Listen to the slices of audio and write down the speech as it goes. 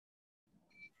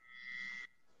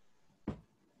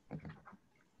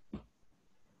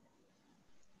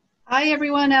Hi,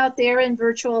 everyone out there in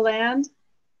virtual land.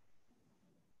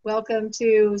 Welcome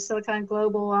to Silicon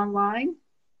Global Online.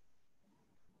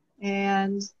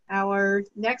 And our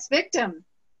next victim,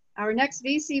 our next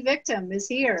VC victim is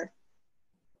here.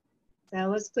 So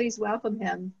let's please welcome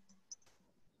him.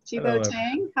 Chibo Hello.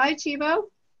 Tang. Hi, Chibo.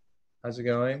 How's it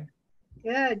going?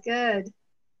 Good, good.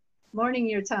 Morning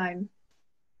your time.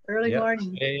 Early Yep,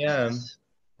 morning. 8 a.m.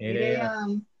 8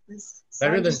 a.m.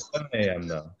 Better than 7 a.m.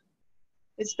 though.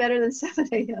 It's better than 7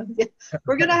 a.m.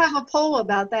 We're going to have a poll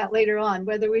about that later on,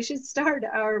 whether we should start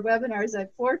our webinars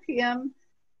at 4 p.m.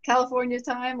 California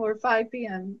time or 5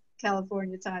 p.m.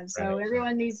 California time. So Right.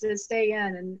 everyone needs to stay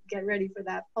in and get ready for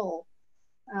that poll.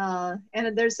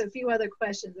 And there's a few other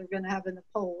questions we're going to have in the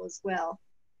poll as well.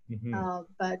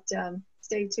 But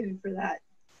stay tuned for that.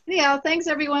 Anyhow, thanks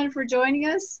everyone for joining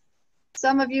us.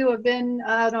 Some of you have been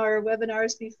on our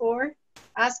webinars before.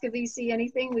 Ask a VC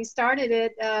Anything. We started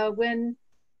it when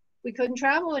we couldn't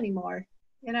travel anymore.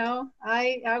 You know,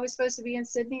 I was supposed to be in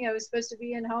Sydney. I was supposed to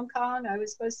be in Hong Kong. I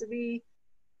was supposed to be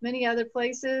many other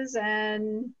places,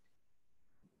 and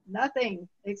nothing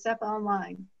except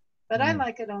online. But I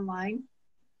like it online.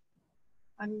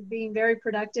 I'm being very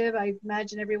productive. I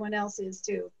imagine everyone else is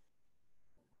too.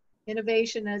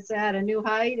 Innovation is at a new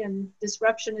height and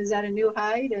disruption is at a new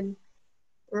height, and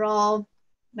we're all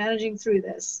managing through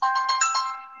this.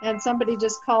 And somebody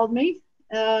just called me.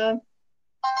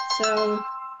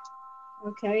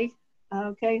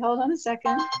 Okay, hold on a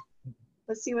second.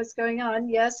 Let's see what's going on.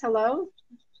 Yes, hello.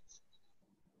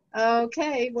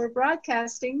 Okay, we're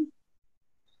broadcasting.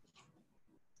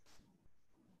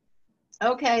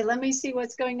 Okay, let me see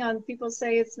what's going on. People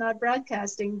say it's not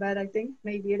broadcasting, but I think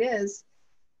maybe it is.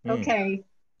 Okay,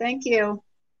 thank you.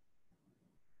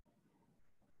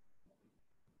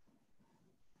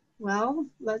 Well,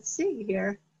 let's see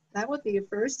here. That would be a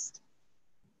first.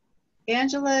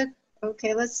 Angela,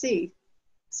 okay, let's see.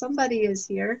 Somebody is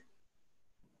here.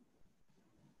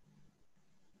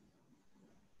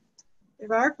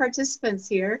 There are participants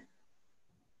here.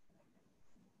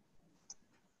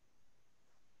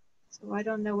 So I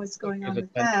don't know what's going on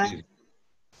with that.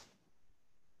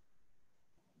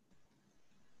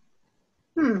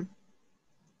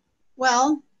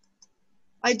 Well,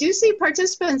 I do see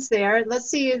participants there. Let's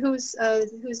see who's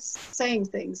saying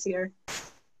things here.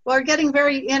 Well, we're getting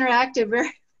very interactive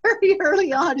very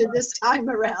early on in this time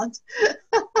around.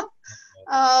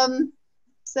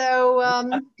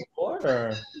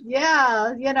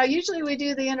 Yeah, you know, usually we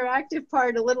do the interactive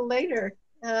part a little later.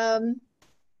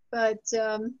 That's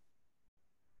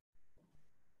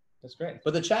great.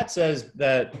 But the chat says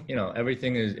that, you know,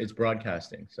 everything is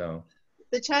broadcasting, so.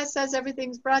 The chat says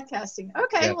everything's broadcasting.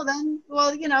 Okay, yeah.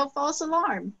 Well, you know, false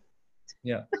alarm.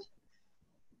 Yeah.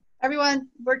 Everyone,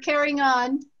 we're carrying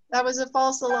on. That was a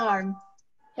false alarm.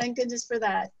 Thank goodness for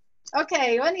that.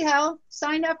 Okay, anyhow,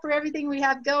 sign up for everything we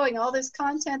have going, all this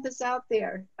content that's out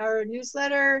there. Our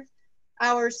newsletter,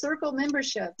 our Circle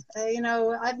membership. You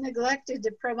know, I've neglected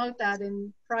to promote that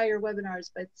in prior webinars,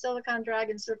 but Silicon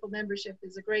Dragon Circle membership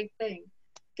is a great thing.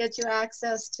 Gets you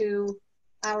access to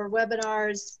our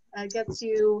webinars, gets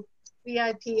you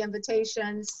VIP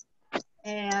invitations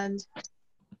and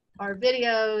our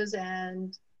videos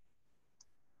and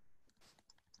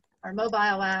our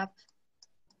mobile app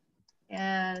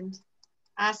and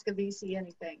Ask a VC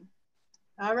Anything.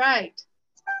 All right,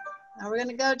 now we're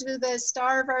gonna go to the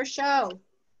star of our show,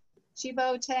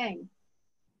 Chibo Tang.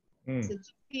 It's a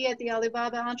GP at the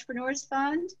Alibaba Entrepreneurs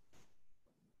Fund,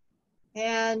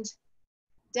 and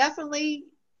definitely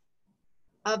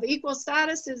of equal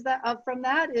status is that from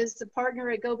that is the partner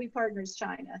at Gobi Partners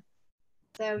China.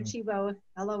 So Chibo,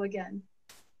 hello again.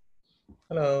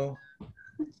 Hello.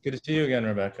 It's good to see you again,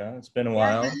 Rebecca. It's been a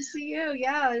while. Good to see you.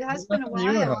 Yeah, it has been a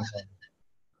while.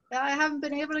 I haven't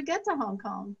been able to get to Hong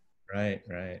Kong. Right,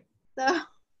 right. So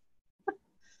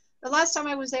the last time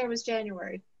I was there was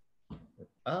January.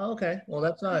 Oh, okay. Well,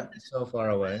 that's not so far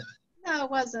away. No,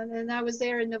 it wasn't. And I was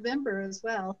there in November as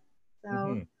well.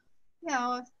 So, you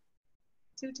know,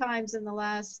 2 times in the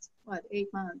last, what,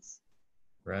 8 months.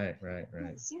 Right.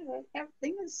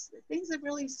 Things have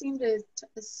really seemed to,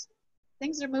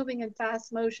 things are moving in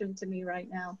fast motion to me right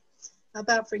now. How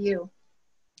about for you?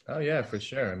 Oh yeah, for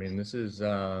sure. I mean, this is,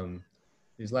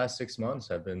 these last 6 months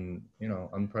have been, you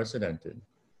know, unprecedented.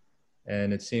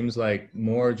 And it seems like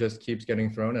more just keeps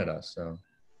getting thrown at us, so.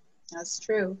 That's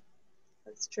true.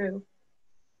 That's true.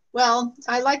 Well,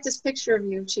 I like this picture of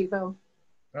you, Chibo.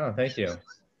 Oh, thank you.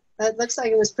 That looks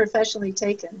like it was professionally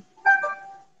taken.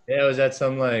 Yeah, it was at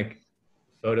some like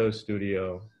photo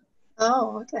studio.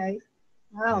 Oh, okay.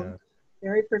 Wow. Yeah.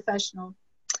 Very professional.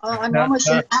 Oh, I'm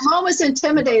almost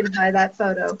intimidated by that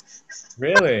photo.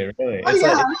 Really, really. Oh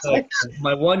yeah. It's like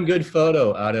my one good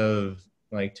photo out of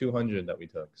like 200 that we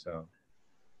took. So.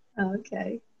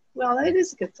 Okay. Well, it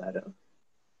is a good photo.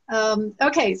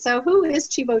 Okay, so who is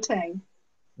Chibo Tang?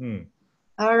 Hmm.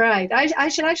 All right. I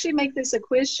should actually make this a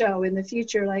quiz show in the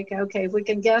future. Like, okay, if we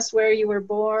can guess where you were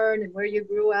born and where you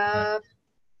grew up.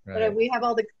 But Right. we have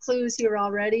all the clues here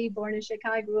already. Born in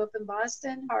Shanghai, grew up in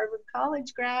Boston, Harvard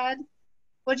College grad.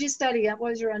 What did you study? What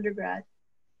was your undergrad?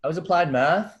 I was applied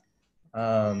math,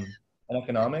 and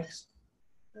economics.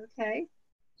 Okay.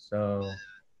 So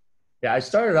yeah, I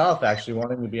started off actually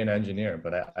wanting to be an engineer,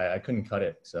 but I couldn't cut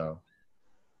it. So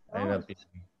I ended Oh, up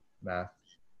being math.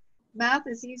 math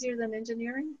is easier than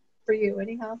engineering for you,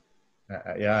 anyhow.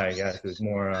 Yeah, I guess it was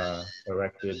more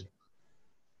directed.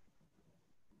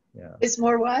 Yeah. It's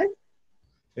more what?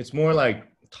 It's more like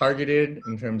targeted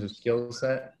in terms of skill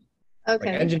set. Like Okay.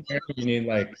 engineering, you need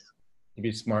like to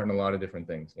be smart in a lot of different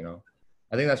things, you know?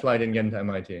 I think that's why I didn't get into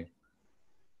MIT.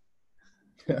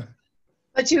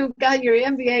 But you got your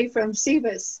MBA from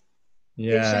CBIS in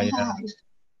Yeah, yeah. Shanghai.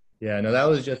 Yeah, no, that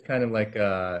was just kind of like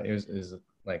it was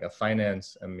like a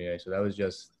finance MBA, so that was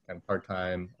just kind of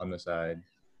part-time on the side.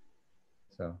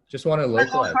 So just want to Oh,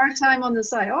 localize. part-time on the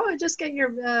side. Oh, just get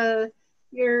your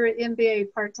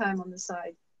MBA part-time on the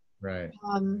side. Right.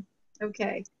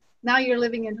 Okay. Now you're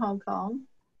living in Hong Kong.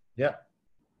 Yeah.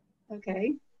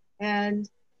 Okay. And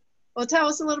well, tell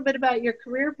us a little bit about your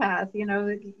career path. You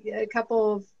know, a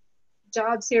couple of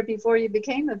jobs here before you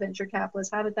became a venture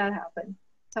capitalist. How did that happen?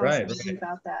 Tell us a Right. little bit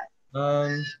about that.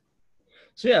 Um,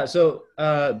 so yeah, so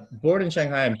born in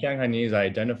Shanghai, I'm Shanghainese. I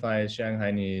identify as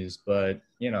Shanghainese, but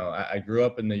you know, I grew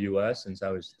up in the U.S. since I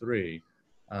was 3,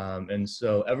 and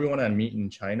so everyone I meet in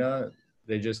China,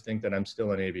 they just think that I'm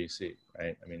still an ABC,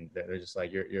 right? I mean, they're just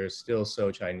like, you're still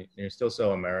so Chinese, you're still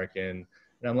so American,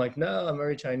 and I'm like, no, I'm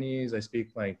very Chinese. I speak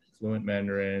like fluent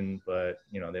Mandarin, but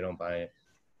you know, they don't buy it.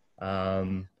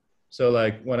 So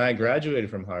like when I graduated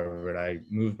from Harvard, I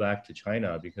moved back to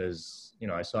China because, you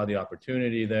know, I saw the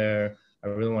opportunity there. I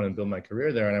really wanted to build my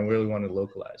career there and I really wanted to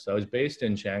localize. So I was based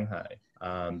in Shanghai,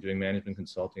 doing management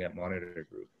consulting at Monitor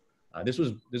Group. This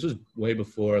was way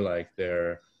before like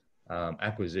their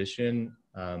acquisition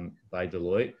by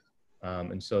Deloitte.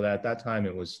 And so at that time,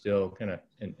 it was still kind of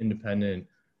an independent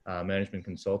management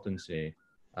consultancy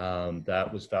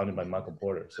that was founded by Michael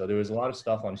Porter. So there was a lot of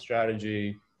stuff on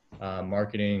strategy,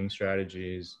 marketing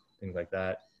strategies, things like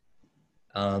that.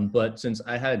 But since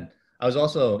I was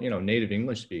also, you know, native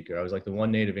English speaker. I was like the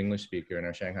one native English speaker in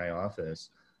our Shanghai office.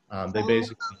 They Oh,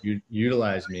 basically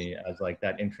utilized me as like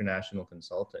that international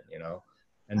consultant, you know.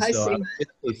 And I so I see. was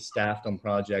basically staffed on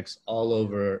projects all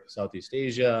over Southeast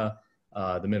Asia,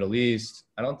 the Middle East.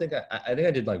 I think I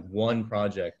did like one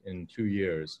project in 2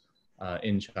 years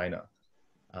in China.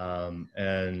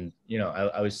 And you know,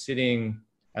 I was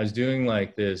doing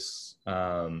like this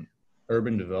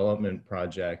urban development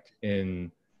project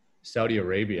in Saudi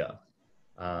Arabia,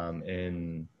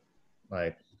 in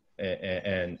like,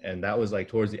 and that was like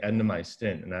towards the end of my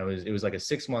stint, and it was like a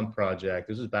 6-month project.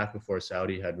 This was back before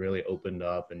Saudi had really opened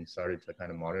up and started to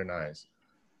kind of modernize.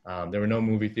 There were no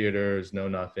movie theaters, no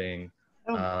nothing.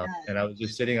 Oh my God. And I was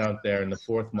just sitting out there in the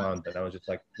 4th month, and I was just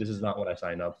like, this is not what I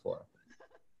signed up for.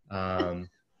 Um,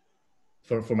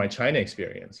 for my China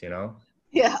experience, you know?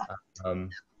 Yeah. Um,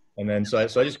 and then so I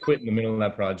just quit in the middle of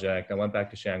that project. I went back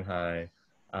to Shanghai.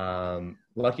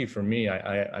 Lucky for me,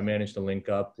 I managed to link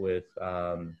up with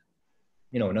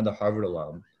you know, another Harvard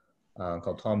alum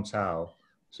called Tom Tsao.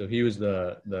 So he was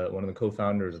the one of the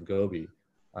co-founders of Gobi.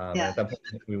 And Yeah. at that point,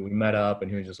 we met up,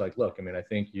 and he was just like, "Look, I mean, I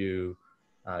think you've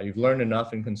learned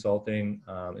enough in consulting.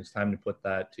 It's time to put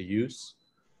that to use."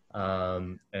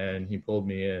 And he pulled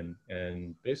me in,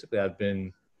 and basically I've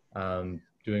been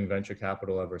doing venture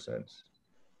capital ever since.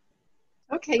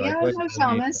 Okay. So I Yeah, I joined know Gobi.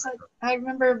 Thomas. I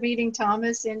remember meeting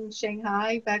Thomas in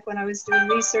Shanghai back when I was doing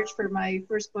research for my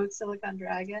first book, Silicon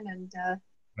Dragon. And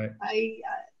Right?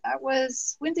 that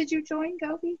was, when did you join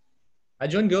Gobi? I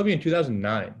joined Gobi in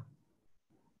 2009.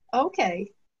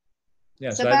 Okay. Yeah,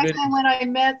 So so I've back been, then when I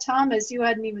met Thomas, you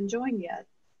hadn't even joined yet.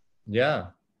 yeah,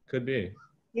 could be.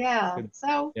 Yeah. Could,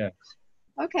 So, yeah.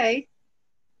 okay.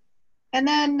 And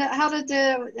then how did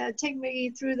take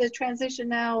me through the transition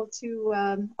now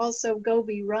to also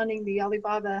Gobi running the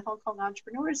Alibaba Hong Kong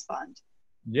Entrepreneurs Fund?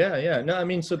 Yeah, yeah. No, I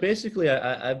mean, so basically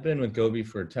I've been with Gobi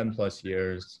for 10 plus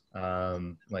years,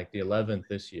 like the 11th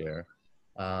this year.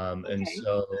 And Okay.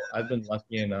 so I've been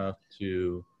lucky enough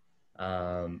to,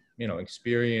 you know,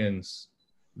 experience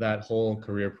that whole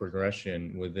career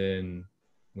progression within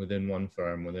one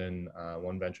firm, within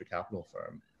one venture capital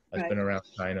firm that's been Right. around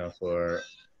China for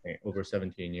over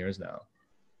 17 years now.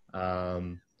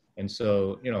 And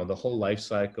so, you know, the whole life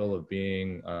cycle of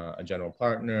being a general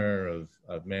partner,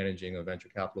 of managing a venture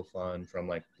capital fund, from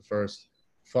like the first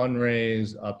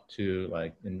fundraise up to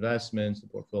like investments, the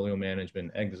portfolio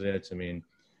management, exits. I mean,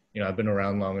 you know, I've been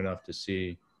around long enough to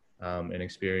see and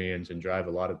experience and drive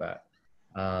a lot of that.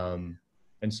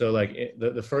 And so like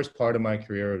the first part of my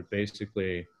career was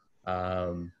basically,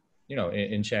 you know,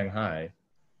 in Shanghai,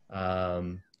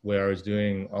 where I was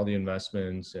doing all the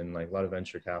investments and like a lot of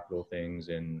venture capital things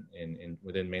in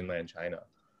within mainland China.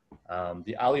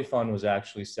 The Ali Fund was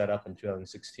actually set up in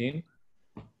 2016.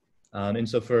 And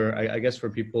so for, I guess for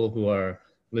people who are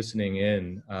listening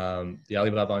in, the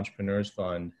Alibaba Entrepreneurs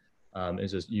Fund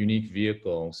is a unique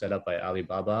vehicle set up by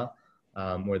Alibaba,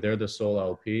 where they're the sole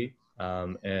LP,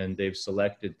 and they've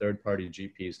selected third-party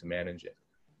GPs to manage it,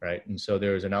 right? And so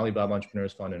there's an Alibaba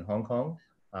Entrepreneurs Fund in Hong Kong,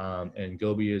 and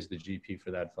Gobi is the GP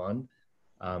for that fund.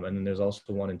 And then there's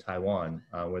also one in Taiwan,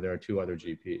 where there are 2 other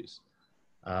GPs.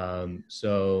 As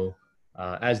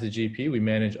the GP, we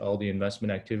manage all the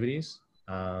investment activities,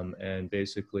 and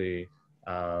basically,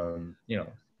 you know,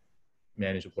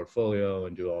 manage a portfolio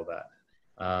and do all that.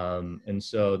 And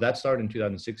so that started in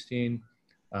 2016,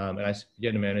 and I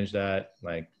began to manage that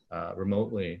like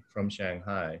remotely from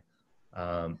Shanghai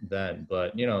then.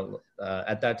 But you know,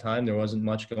 at that time there wasn't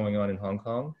much going on in Hong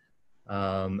Kong,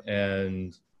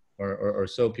 and or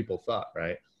so people thought,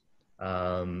 right?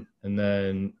 And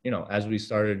then, you know, as we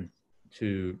started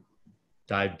to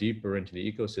dive deeper into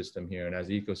the ecosystem here, and as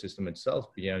the ecosystem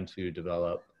itself began to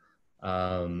develop,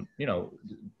 you know,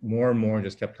 more and more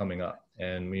just kept coming up,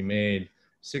 and we made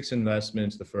 6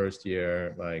 investments the first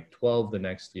year, like 12 the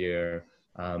next year,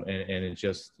 and it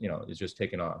just, you know, it's just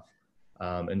taken off.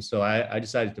 And so I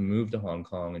decided to move to Hong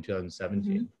Kong in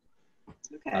 2017.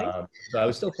 Okay. So I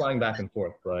was still flying back and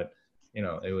forth, but you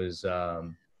know, it was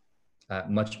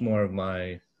much more of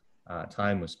my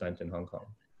time was spent in Hong Kong.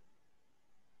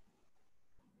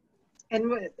 And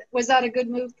was that a good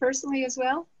move personally as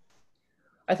well?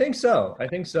 I think so. I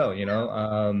think so. You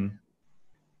know,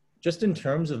 just in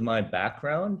terms of my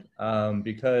background,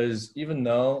 because even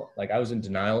though like I was in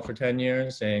denial for 10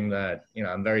 years, saying that, you know,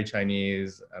 I'm very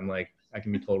Chinese, I'm like, I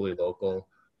can be totally local.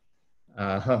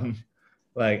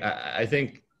 Like, I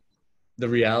think the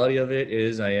reality of it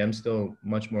is I am still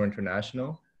much more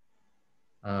international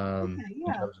in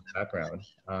terms of background.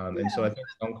 And so I think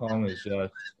Hong Kong is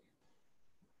just,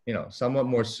 you know, somewhat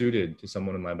more suited to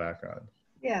someone in my background.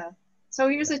 Yeah. So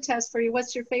here's a test for you.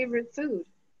 What's your favorite food?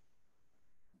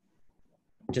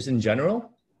 Just in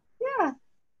general? Yeah.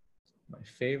 My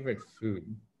favorite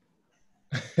food.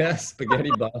 Spaghetti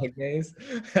bolognese.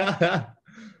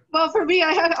 Well, for me,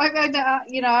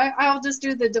 you know, I'll just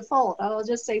do the default. I'll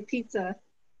just say pizza.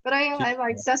 But I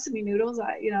like sesame noodles.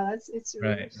 You know, it's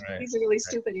really, right. These are really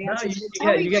stupid answers.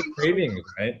 You get cravings,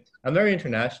 right? I'm very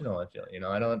international. I feel, you know,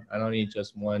 I don't eat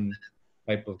just one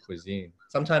type of cuisine.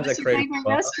 Sometimes What's I your crave. favorite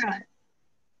restaurant?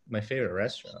 My favorite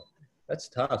restaurant. That's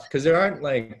tough because there aren't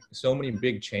like so many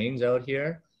big chains out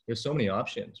here. There's so many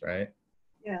options, right?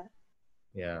 Yeah.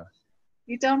 Yeah.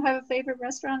 You don't have a favorite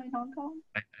restaurant in Hong Kong?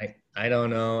 I don't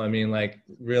know. I mean, like,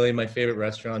 really, my favorite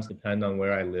restaurants depend on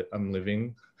where I'm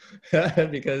living,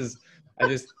 because I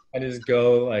just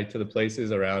go like to the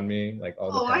places around me like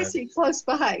all the time. Oh, I see. Close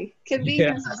by.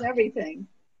 Convenience is everything.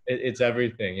 It's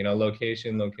everything, you know.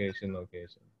 Location, location,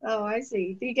 location. Oh, I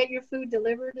see. Do you get your food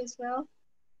delivered as well?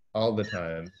 All the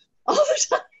time. All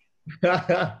the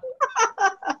time.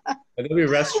 There'll be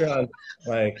restaurants,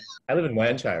 like, I live in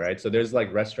Wan Chai, right? So there's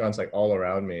like restaurants like all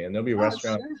around me, and there'll be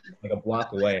restaurants like a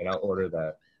block away, and I'll order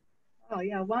that. Oh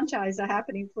yeah, Wan Chai is a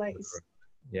happening place.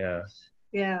 Yeah.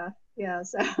 Yeah.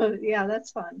 So yeah, that's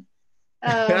fun.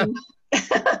 And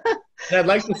I'd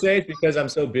like to say it's because I'm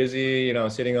so busy, you know,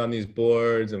 sitting on these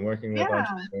boards and working with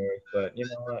entrepreneurs, but you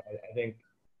know, I think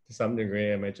to some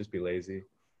degree I might just be lazy.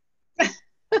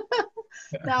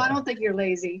 No, I don't think you're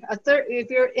lazy. If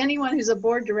you're anyone who's a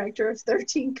board director of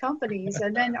 13 companies,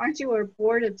 and then aren't you a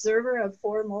board observer of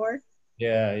 4 more?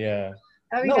 Yeah.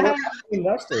 I mean, no,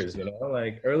 investors, you know,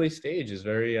 like early stage is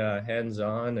very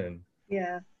hands-on, and you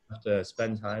have to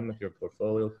spend time with your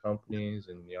portfolio companies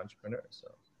and the entrepreneurs.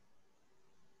 So.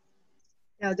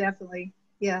 Yeah, definitely.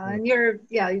 Yeah, and you're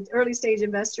early stage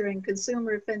investor in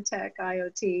consumer, fintech,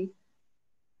 IoT,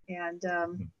 and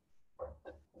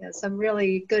some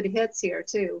really good hits here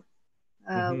too.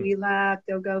 WeLab,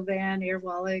 GoGoVan,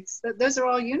 Airwallex. Those are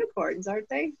all unicorns, aren't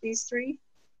they? These 3?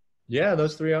 Yeah,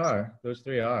 those three are.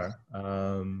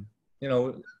 You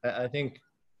know, I think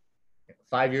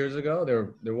 5 years ago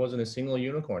there wasn't a single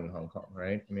unicorn in Hong Kong,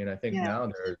 right? I mean, I think now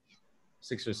there are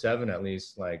 6 or 7 at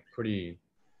least, like pretty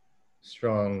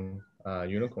strong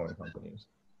unicorn companies.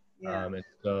 Yeah. And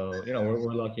so,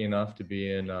 we're lucky enough to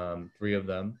be in three of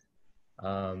them.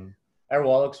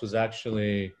 Airwallex was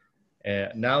actually,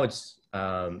 now it's,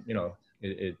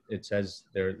 it says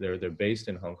they're based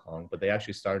in Hong Kong, but they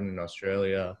actually started in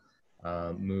Australia,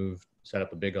 set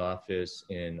up a big office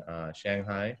in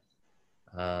Shanghai.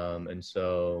 And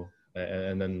so,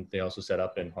 and then they also set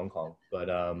up in Hong Kong. But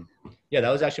yeah, that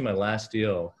was actually my last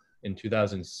deal in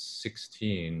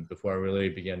 2016 before I really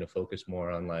began to focus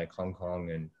more on like Hong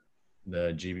Kong and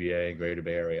the GBA, Greater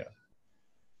Bay Area.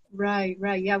 Right,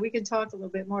 right. Yeah, we can talk a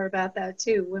little bit more about that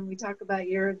too when we talk about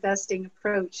your investing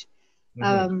approach,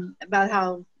 about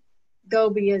how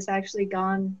Gobi has actually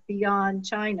gone beyond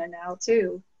China now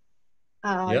too,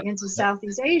 Yep. into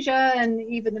Southeast Asia and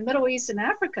even the Middle East and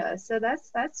Africa. So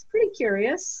that's pretty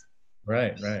curious.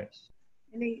 Right, right.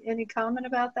 Any comment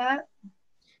about that?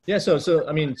 Yeah, so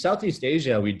I mean, Southeast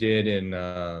Asia, we did in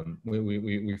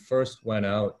we first went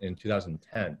out in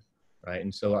 2010, right?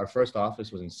 And so our first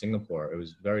office was in Singapore. It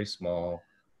was very small,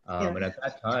 and at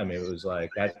that time, it was like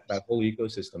that whole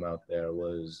ecosystem out there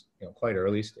was quite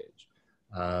early stage.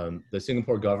 The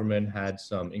Singapore government had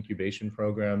some incubation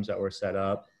programs that were set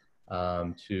up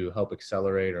to help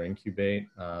accelerate or incubate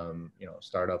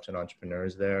startups and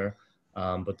entrepreneurs there,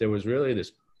 but there was really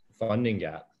this funding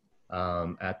gap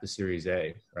at the Series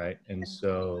A, right? And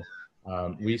so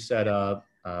we set up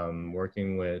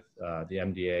working with the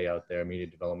MDA out there, Media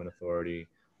Development Authority.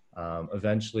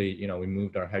 Eventually, we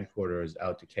moved our headquarters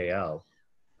out to KL,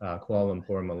 Kuala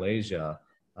Lumpur, Malaysia,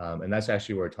 and that's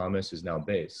actually where Thomas is now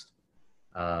based.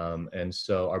 And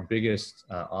so our biggest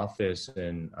office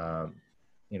and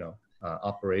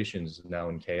operations is now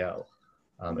in KL.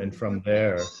 And from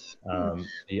there,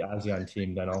 the ASEAN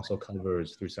team then also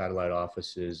covers through satellite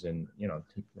offices and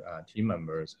team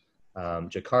members,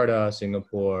 Jakarta,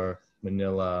 Singapore,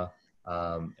 Manila,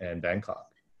 and Bangkok.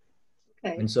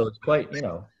 Okay. And so it's quite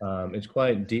it's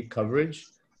quite deep coverage.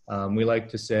 We like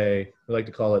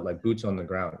to call it like boots on the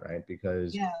ground, right?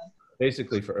 Because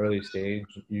basically for early stage,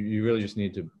 you really just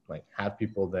need to like have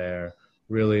people there,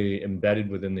 really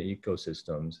embedded within the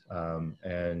ecosystems,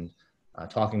 and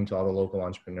talking to all the local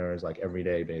entrepreneurs like every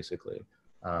day, basically,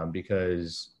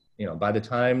 because by the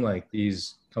time like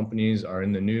these companies are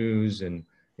in the news and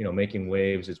making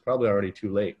waves, it's probably already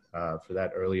too late for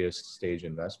that earliest stage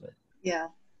investment. Yeah.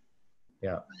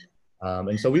 Yeah.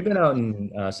 And so we've been out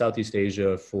in Southeast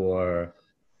Asia for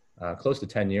close to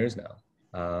 10 years now.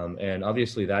 And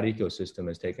obviously that ecosystem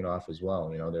has taken off as well.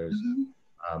 There's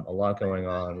a lot going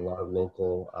on, a lot of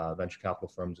local venture capital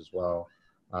firms as well.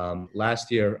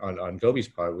 Last year on Gobi's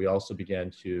part, we also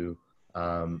began to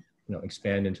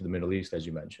expand into the Middle East, as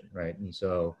you mentioned, right? And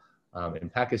so in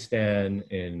Pakistan,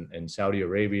 in Saudi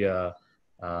Arabia,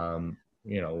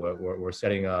 we're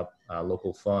setting up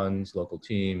local funds, local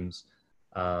teams.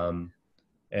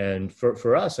 And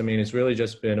for us, I mean, it's really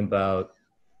just been about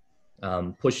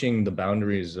pushing the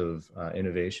boundaries of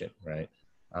innovation, right?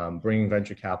 Bringing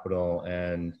venture capital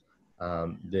and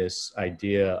this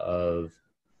idea of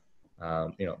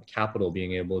capital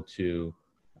being able to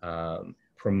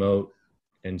promote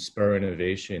and spur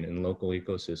innovation in local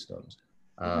ecosystems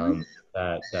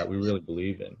that we really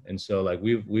believe in. And so like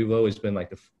we've always been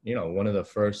like one of the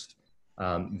first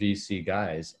VC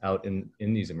guys out in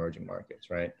these emerging markets,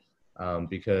 right?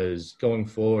 Because going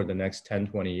forward the next 10,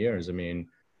 20 years, I mean,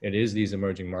 it is these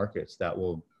emerging markets that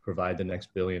will provide the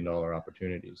next billion-dollar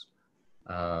opportunities.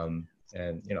 And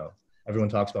everyone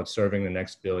talks about serving the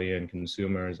next billion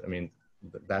consumers. I mean,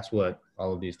 that's what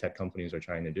all of these tech companies are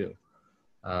trying to do.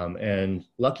 And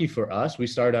lucky for us, we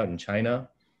started out in China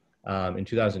in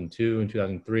 2002 and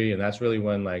 2003, and that's really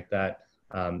when like that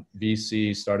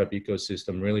VC startup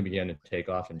ecosystem really began to take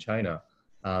off in China.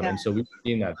 And so we've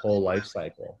seen that whole life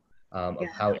cycle of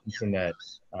how internet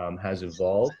has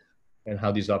evolved and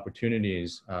how these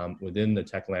opportunities within the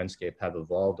tech landscape have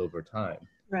evolved over time,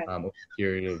 over a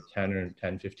period of 10,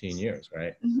 15 years,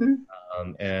 right?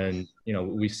 And,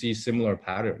 we see similar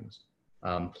patterns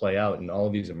play out in all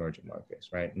of these emerging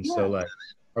markets, right? And so like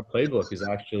our playbook is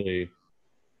actually,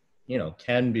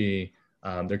 can be,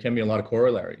 there can be a lot of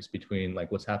corollaries between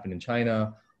like what's happened in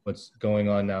China, what's going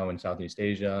on now in Southeast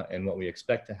Asia, and what we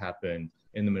expect to happen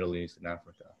in the Middle East and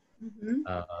Africa.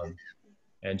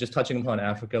 And just touching upon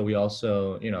Africa, we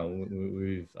also,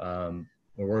 we're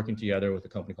working together with a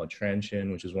company called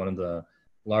Transsion, which is one of the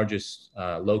largest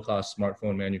low-cost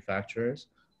smartphone manufacturers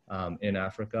in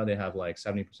Africa. They have like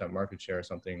 70% market share or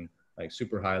something like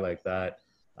super high like that.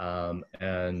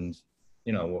 And,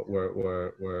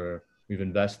 we've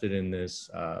invested in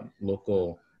this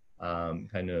local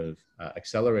kind of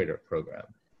accelerator program.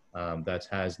 that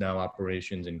has now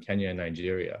operations in Kenya and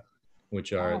Nigeria,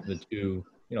 which are the two,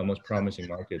 most promising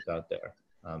markets out there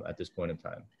at this point in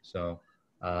time. So,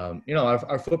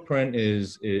 our footprint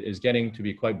is getting to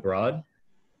be quite broad.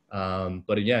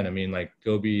 But again, I mean, like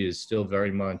Gobi is still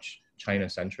very much China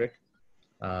centric.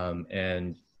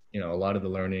 And, a lot of the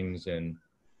learnings and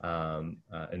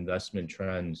investment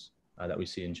trends that we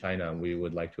see in China, we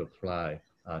would like to apply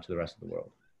to the rest of the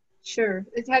world. Sure.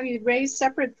 Have you raised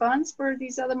separate funds for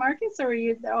these other markets, or are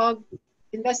you all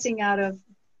investing out of?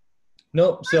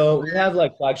 Nope. So we have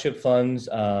like flagship funds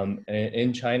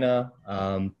in China,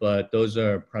 but those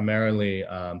are primarily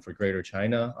for Greater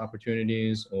China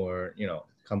opportunities, or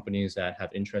companies that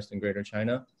have interest in Greater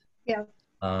China. Yeah.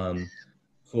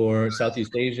 For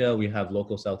Southeast Asia, we have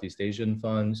local Southeast Asian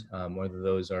funds, whether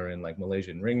those are in like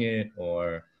Malaysian ringgit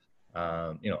or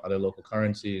other local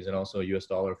currencies, and also a US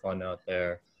dollar fund out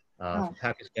there. For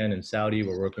Pakistan and Saudi,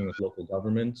 we're working with local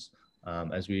governments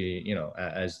as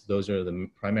as those are the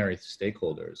primary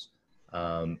stakeholders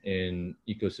in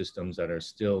ecosystems that are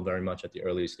still very much at the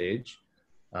early stage.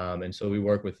 And so we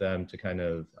work with them to kind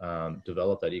of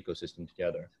develop that ecosystem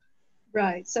together.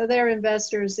 Right. So they're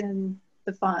investors in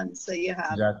the funds that you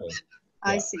have. Exactly.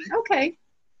 I see. Okay.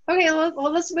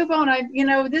 Well, let's move on.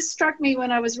 This struck me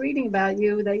when I was reading about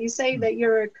you, that you say that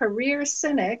you're a career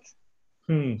cynic.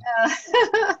 And,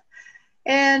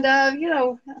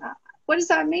 what does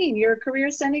that mean? You're a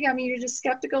career cynic? I mean, you're just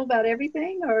skeptical about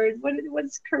everything, or what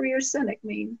does career cynic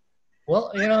mean?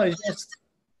 Well, it's just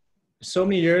so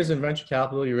many years in venture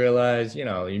capital, you realize, you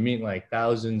meet like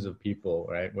thousands of people,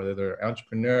 right? Whether they're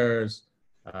entrepreneurs,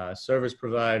 service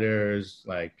providers,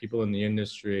 like people in the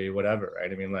industry, whatever,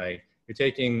 right? I mean, like you're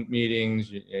taking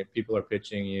meetings, people are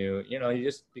pitching you, you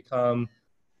just become,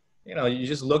 you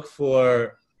just look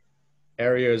for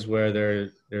areas where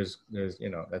there's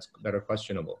that are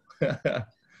questionable.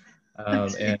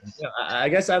 And I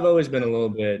guess I've always been a little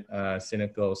bit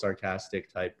cynical,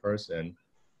 sarcastic type person.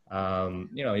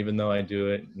 Even though I do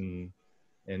it in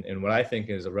what I think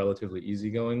is a relatively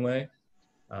easygoing way.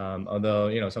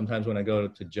 Although, sometimes when I go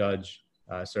to judge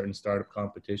certain startup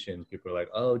competitions, people are like,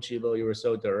 "Oh, Chibo, you were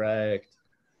so direct,"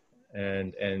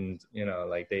 and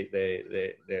like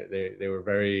they were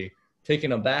very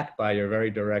taken aback by your very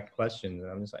direct questions.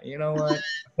 And I'm just like, you know what?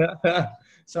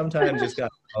 Sometimes just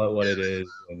gotta call it what it is,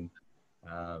 and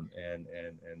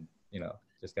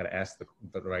just gotta ask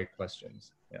the right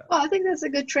questions. Yeah. Well, I think that's a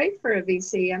good trait for a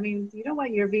VC. I mean, you don't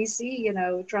want your VC,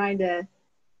 trying to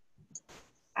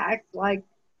act like,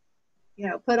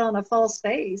 put on a false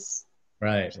face.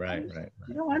 Right.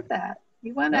 You don't want that.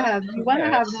 You want to have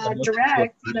that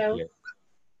direct,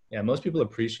 Yeah, most people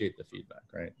appreciate the feedback,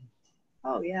 right?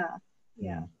 Oh yeah,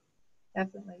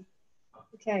 definitely.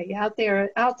 Okay, out there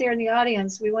in the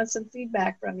audience, we want some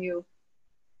feedback from you.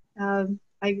 I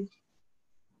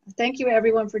thank you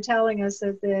everyone for telling us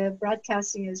that the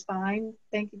broadcasting is fine.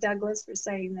 Thank you, Douglas, for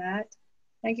saying that.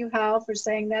 Thank you, Hal, for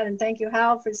saying that, and thank you,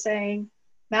 Hal, for saying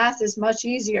math is much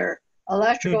easier.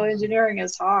 Electrical engineering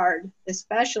is hard,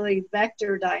 especially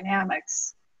vector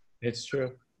dynamics. It's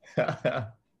true.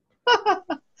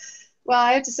 Well,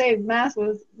 I have to say math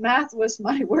was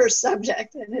my worst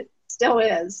subject, and it still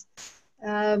is.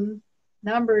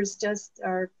 Numbers just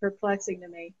are perplexing to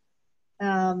me,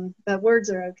 but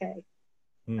words are okay.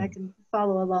 I can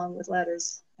follow along with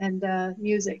letters and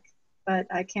music, but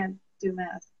I can't do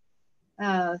math.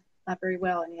 Not very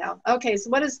well anyhow. Okay, so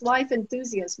what does life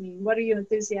enthusiast mean? What are you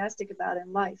enthusiastic about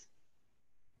in life?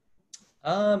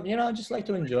 I just like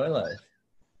to enjoy life,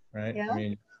 right? Yeah. I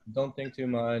mean, don't think too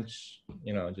much,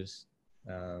 just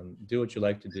do what you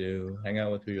like to do, hang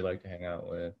out with who you like to hang out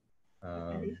with.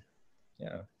 Okay.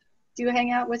 Yeah. Do you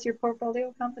hang out with your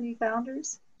portfolio company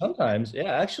founders? Sometimes,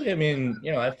 yeah. Actually, I mean,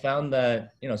 I found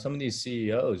that, some of these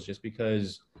CEOs, just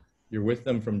because you're with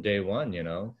them from day one,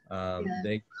 you're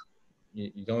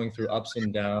going through ups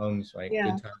and downs, like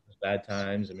good times, bad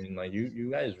times. I mean, like you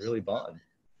guys really bond.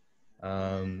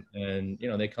 And,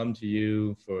 they come to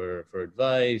you for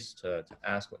advice, to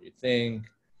ask what you think.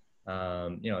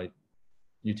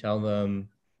 You tell them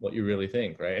what you really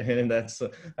think, right? And that's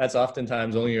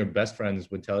oftentimes only your best friends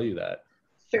would tell you that.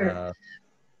 Sure.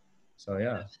 So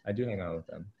yeah, I do hang out with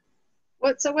them.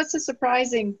 What's a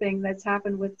surprising thing that's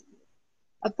happened with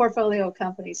a portfolio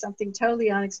company? Something totally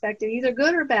unexpected, either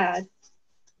good or bad.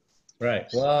 Right.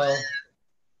 Well,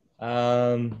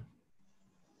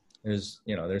 there's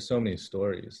so many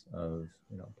stories of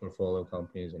portfolio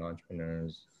companies and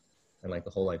entrepreneurs, and like the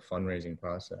whole like fundraising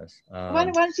process. Why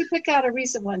don't you pick out a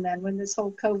recent one then, when this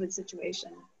whole COVID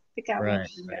situation? Pick out one.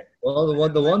 Right. Well,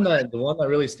 the one that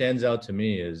really stands out to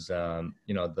me is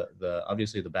the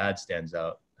obviously the bad stands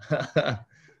out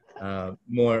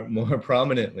more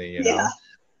prominently, you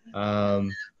know.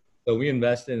 So we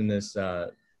invested in this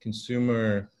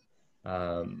consumer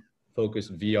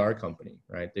focused VR company,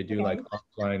 right? They do like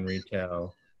offline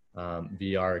retail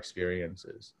VR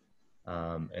experiences,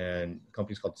 and the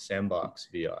company's called Sandbox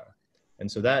VR. And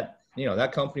so that, you know,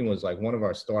 that company was like one of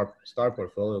our star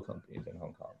portfolio companies in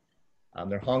Hong Kong.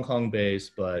 They're Hong Kong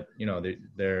based, but you know,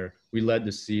 we led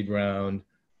the seed round,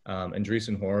 and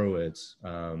Andreessen Horowitz,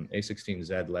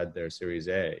 A16Z led their Series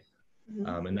A,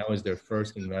 and that was their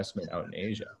first investment out in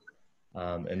Asia.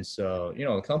 And so, you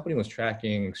know, the company was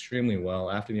tracking extremely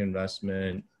well after the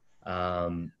investment.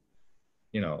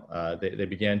 You know, they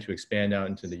began to expand out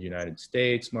into the United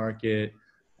States market,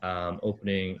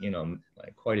 opening, you know,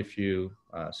 like quite a few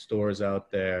stores out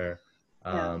there.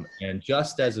 And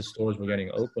just as the stores were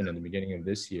getting open in the beginning of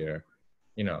this year,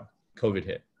 you know, COVID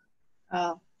hit.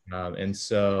 And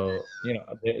so, you know,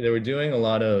 they were doing a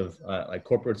lot of like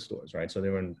corporate stores, right? So they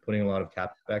were putting a lot of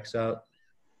CapEx out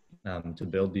to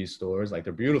build these stores. Like,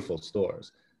 they're beautiful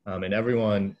stores. And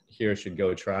everyone here should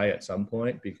go try at some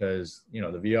point, because, you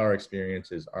know, the VR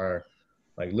experiences are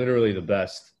like literally the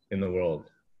best in the world.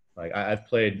 Like I've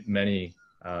played many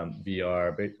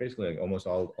VR, basically like almost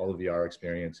all the VR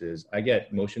experiences. I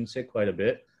get motion sick quite a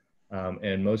bit.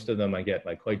 And most of them I get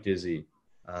like quite dizzy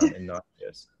and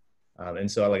nauseous. And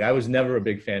so like, I was never a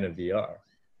big fan of VR,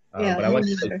 but I went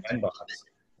to the Sandbox,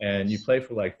 and you play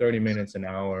for like 30 minutes, an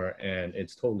hour, and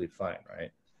it's totally fine,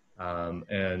 right?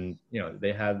 And, you know,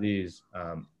 they have these,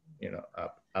 you know,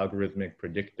 algorithmic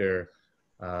predictor,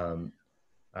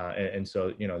 and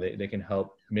so, you know, they can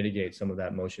help mitigate some of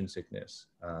that motion sickness,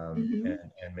 and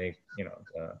make, you know,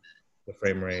 the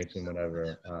frame rates and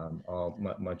whatever, all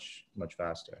much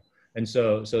faster. And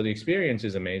so the experience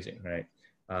is amazing, right?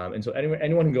 And so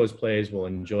anyone who goes plays will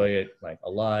enjoy it like a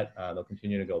lot. They'll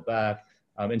continue to go back.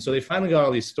 And so they finally got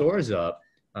all these stores up,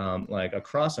 like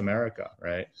across America,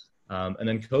 right? And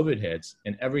then COVID hits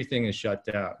and everything is shut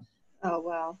down. Oh,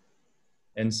 wow.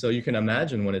 And so you can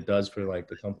imagine what it does for like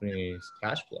the company's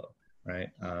cash flow, right?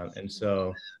 And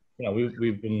so, you know,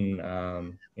 we've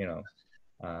been, you know,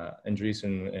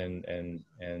 Andreessen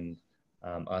and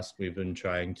us, we've been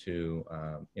trying to,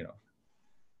 you know,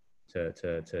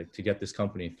 to get this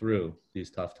company through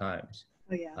these tough times.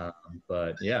 Oh, yeah.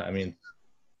 But yeah, I mean,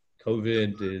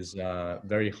 COVID is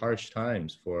very harsh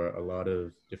times for a lot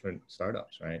of different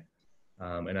startups, right?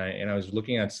 And I was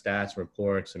looking at stats,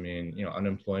 reports. I mean, you know,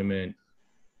 unemployment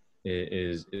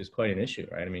is quite an issue,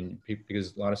 right? I mean,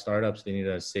 because a lot of startups, they need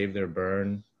to save their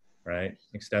burn, right?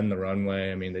 Extend the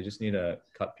runway. I mean, they just need to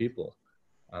cut people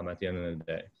at the end of the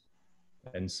day.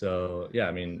 And so, yeah,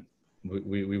 I mean,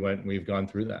 we've gone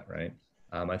through that, right?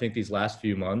 I think these last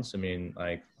few months, I mean,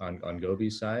 like on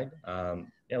Gobi's side,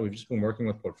 yeah, we've just been working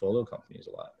with portfolio companies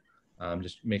a lot,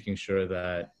 just making sure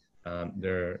that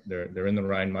they're in the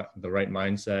right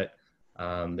mindset,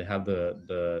 they have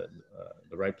the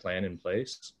right plan in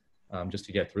place, just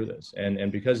to get through this.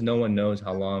 And because no one knows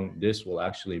how long this will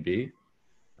actually be,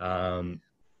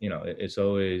 you know, it's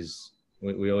always,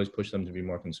 we always push them to be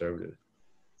more conservative.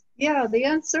 Yeah, the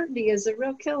uncertainty is a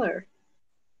real killer.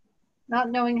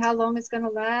 Not knowing how long it's going to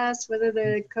last, whether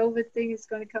the COVID thing is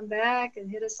going to come back and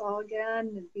hit us all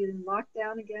again and be in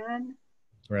lockdown again.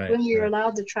 Right. When you're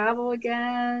allowed to travel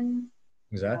again.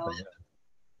 Exactly. You know.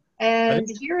 And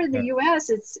here in the US,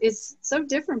 it's so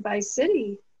different by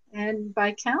city and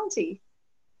by county.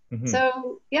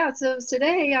 So yeah, so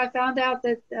today I found out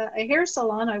that a hair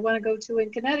salon I want to go to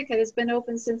in Connecticut has been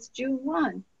open since June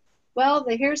 1. Well,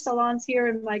 the hair salons here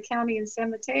in my county in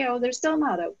San Mateo, they're still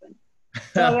not open.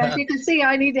 So as you can see,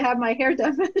 I need to have my hair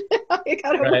done. I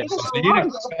gotta wait so you need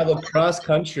to travel cross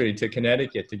country to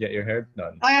Connecticut to get your hair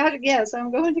done. Yes,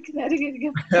 I'm going to Connecticut to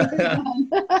get my hair done.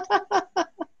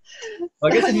 Well, I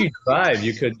guess if you drive,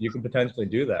 you could potentially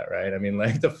do that, right? I mean,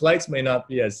 like the flights may not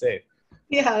be as safe.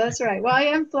 Yeah, that's right. Well, I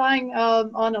am flying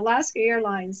on Alaska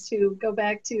Airlines to go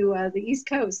back to the East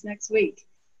Coast next week.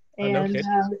 And oh, no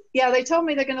yeah, they told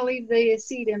me they're going to leave the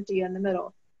seat empty in the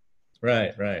middle.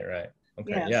 Right.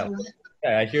 Okay, yeah. So,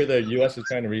 yeah, I hear the U.S. is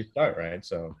trying to restart, right?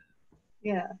 So.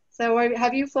 Yeah. So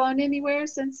have you flown anywhere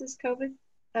since this COVID?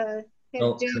 No,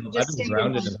 I've been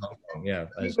grounded in Hong Kong. Yeah.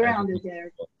 You're grounded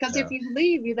there. Because if you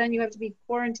leave, then you have to be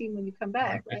quarantined when you come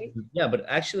back, right? Yeah, but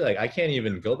actually, like, I can't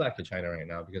even go back to China right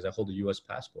now because I hold a U.S.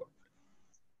 passport.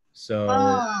 So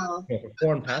you know, for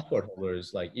foreign passport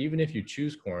holders, like, even if you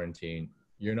choose quarantine,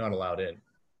 you're not allowed in.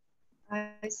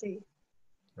 I see.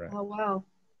 Right. Oh, wow.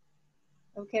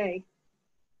 Okay.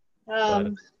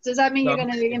 Does that mean you're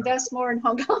going to invest more in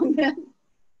Hong Kong then?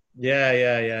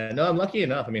 Yeah. No, I'm lucky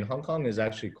enough. I mean, Hong Kong is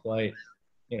actually quite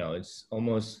you know, it's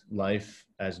almost life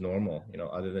as normal, you know,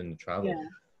 other than the travel.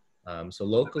 Yeah. So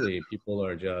locally, people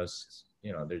are just,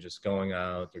 you know, they're just going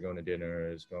out, they're going to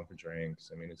dinners, going for drinks.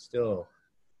 I mean, it's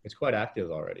quite active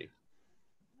already.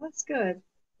 That's good.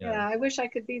 Yeah. Yeah, I wish I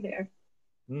could be there.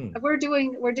 Mm. We're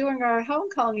doing our Hong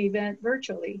Kong event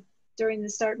virtually during the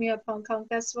Start Me Up Hong Kong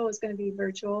Festival. It's going to be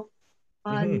virtual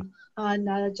Mm-hmm.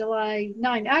 on July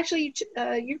 9. Actually,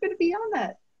 you're going to be on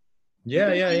that.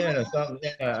 Yeah, yeah, yeah. No, so,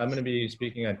 yeah, I'm going to be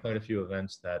speaking at quite a few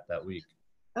events that week.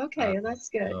 Okay, that's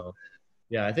good. So,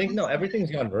 yeah, I think no, everything's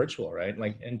gone virtual, right?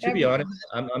 Like, and to be Everything.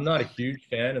 honest, I'm not a huge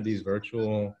fan of these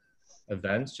virtual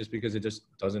events just because it just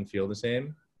doesn't feel the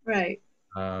same. Right.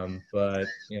 But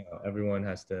you know, everyone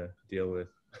has to deal with.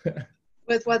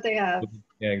 With what they have.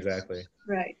 Yeah, exactly.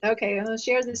 Right. Okay, I'm going to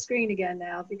share the screen again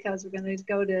now because we're going to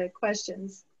go to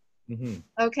questions. Mm-hmm.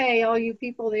 Okay, all you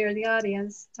people there in the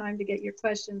audience, time to get your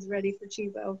questions ready for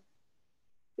Chibo.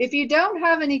 If you don't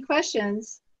have any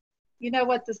questions, you know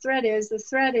what the threat is. The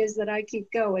threat is that I keep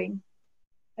going,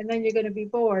 and then you're going to be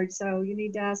bored, so you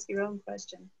need to ask your own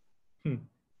question. Hmm.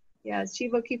 Yeah,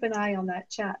 Chibo, keep an eye on that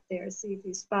chat there, see if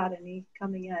you spot any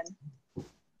coming in.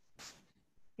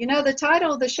 You know, the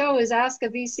title of the show is Ask a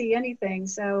VC Anything,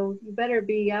 so you better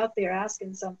be out there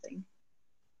asking something.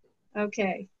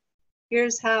 Okay,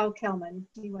 here's Hal Kelman.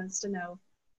 He wants to know.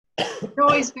 I've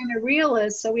always been a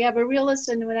realist, so we have a realist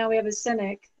and now we have a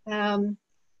cynic. And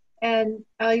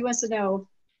he wants to know,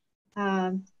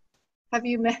 have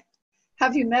you met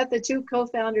the two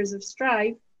co-founders of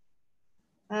Stripe?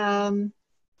 I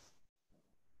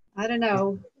don't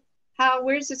know.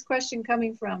 Where's this question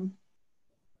coming from?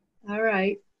 All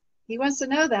right. He wants to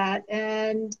know that.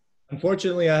 And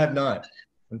unfortunately, I have not.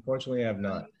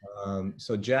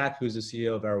 So Jack, who's the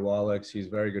CEO of Airwallex, he's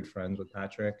very good friends with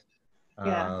Patrick.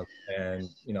 yeah. And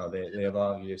you know, they have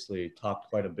obviously talked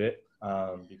quite a bit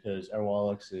because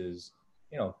Airwallex is,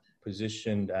 you know,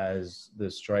 positioned as the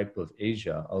Stripe of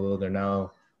Asia, although they're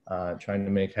now trying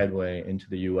to make headway into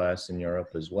the US and Europe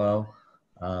as well.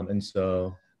 And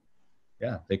so,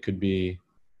 yeah, they could be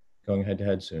going head to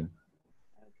head soon.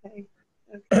 Okay.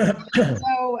 Okay.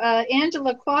 So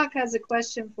Angela Kwok has a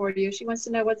question for you. She wants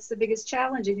to know what's the biggest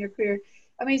challenge in your career.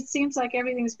 I mean, it seems like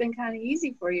everything's been kind of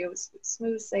easy for you. It's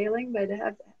smooth sailing, but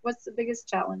what's the biggest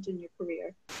challenge in your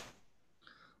career?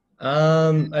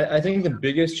 I think the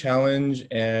biggest challenge,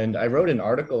 and I wrote an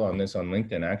article on this on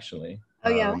LinkedIn actually. Oh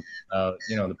yeah.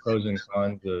 You know, the pros and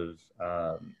cons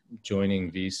of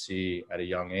joining VC at a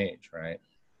young age, right?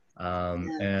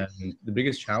 And the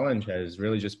biggest challenge has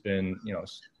really just been, you know,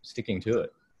 sticking to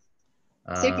it.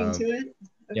 Sticking to it.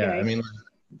 Okay. Yeah, I mean,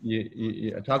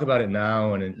 you talk about it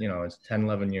now, and you know, it's 10,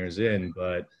 11 years in,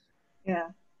 but yeah,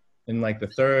 in like the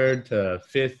third to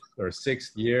fifth or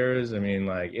sixth years, I mean,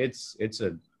 like it's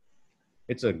a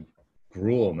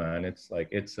gruel, man. It's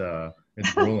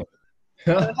grueling.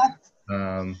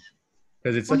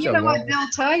 Because it's such you a know long. what Bill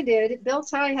Ty did? Bill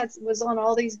Ty was on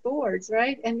all these boards,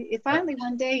 right? And finally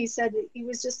one day he said that he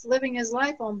was just living his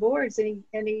life on boards, and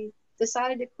he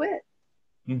decided to quit.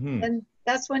 Mm-hmm. And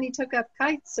that's when he took up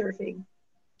kite surfing.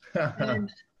 and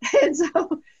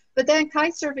so, but then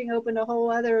kite surfing opened a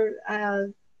whole other,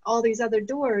 all these other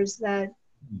doors that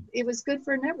it was good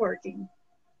for networking.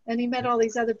 And he met all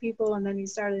these other people, and then he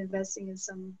started investing in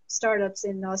some startups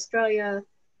in Australia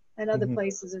and other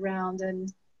places around.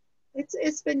 And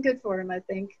it's been good for him, I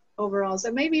think, overall.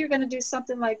 So maybe you're going to do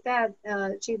something like that,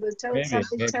 Chibo.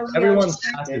 Maybe. Everyone's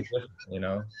path is different, you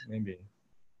know. Maybe.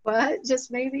 What?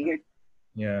 Just maybe?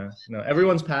 Yeah. No,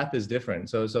 everyone's path is different.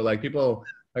 So like people,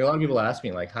 like a lot of people ask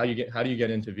me like, how do you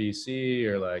get into VC,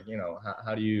 or like, you know,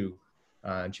 how do you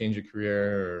change your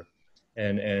career, or,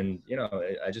 and you know,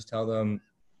 I just tell them,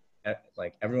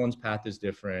 like, everyone's path is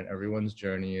different. Everyone's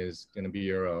journey is going to be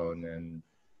your own. And,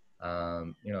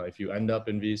 you know, if you end up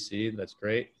in VC, that's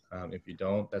great. If you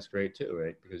don't, that's great too,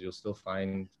 right? Because you'll still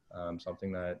find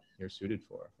something that you're suited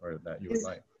for, or that you would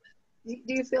like. Do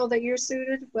you feel that you're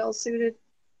well suited?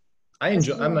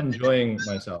 I'm enjoying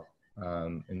myself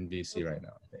in VC right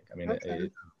now, I think. I mean, it's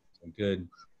a good,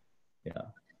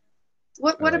 yeah.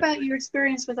 What about your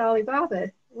experience with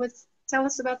Alibaba? Tell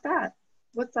us about that.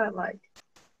 What's that like?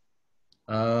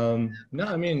 No,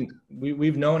 I mean,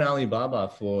 we've known Alibaba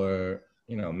for,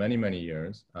 you know, many, many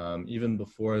years, even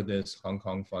before this Hong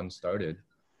Kong fund started.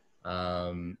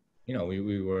 You know,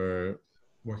 we were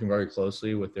working very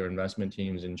closely with their investment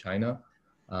teams in China.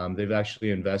 They've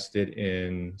actually invested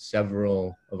in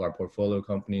several of our portfolio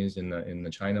companies in the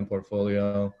China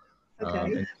portfolio. Okay.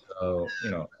 And so, you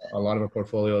know, a lot of our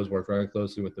portfolios work very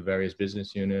closely with the various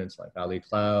business units like Ali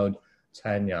Cloud,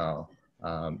 Cainiao,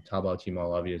 Taobao,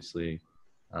 Tmall, obviously.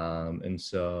 And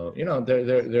so, you know,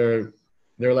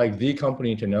 they're like the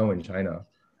company to know in China.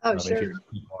 Oh, If sure. you're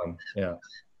on, yeah.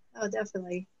 Oh,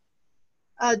 definitely.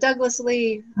 Douglas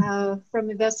Lee from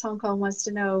Invest Hong Kong wants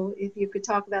to know if you could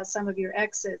talk about some of your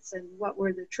exits and what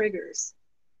were the triggers,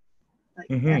 like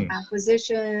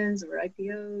acquisitions or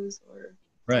IPOs or some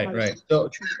Right, other right. So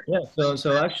trigger. yeah,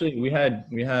 so actually we had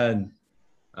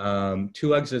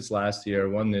two exits last year,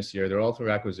 one this year. They're all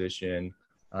through acquisition.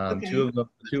 Okay. Two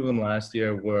of them last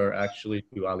year were actually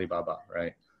through Alibaba,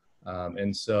 right?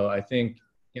 And so I think,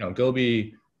 you know,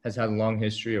 Gobi has had a long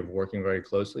history of working very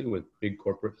closely with big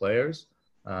corporate players,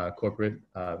 corporate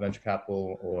venture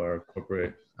capital or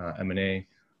corporate M&A.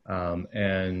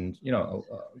 And, you know,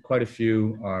 quite a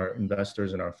few are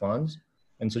investors in our funds.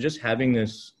 And so just having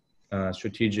this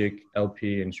strategic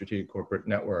LP and strategic corporate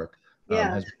network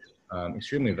Yeah. has been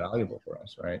extremely valuable for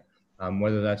us, right?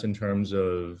 Whether that's in terms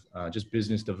of just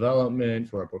business development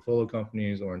for our portfolio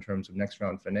companies or in terms of next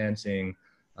round financing,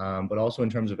 but also in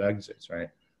terms of exits, right?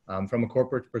 From a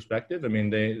corporate perspective, I mean,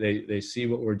 they see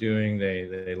what we're doing,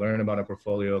 they learn about our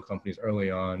portfolio companies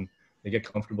early on, they get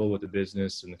comfortable with the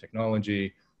business and the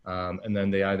technology, and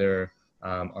then they either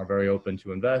are very open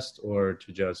to invest or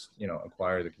to just, you know,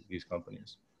 acquire these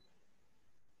companies.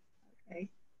 Okay.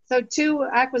 So two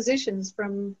acquisitions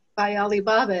by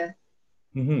Alibaba.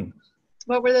 Mm-hmm.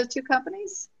 What were the two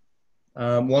companies?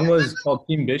 One was called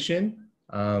Team Vision,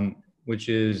 which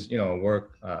is, you know,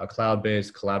 a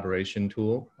cloud-based collaboration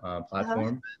tool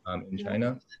platform in Yeah.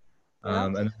 China. Yeah.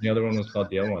 And the other one was called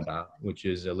Dianwada, which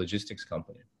is a logistics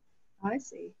company. I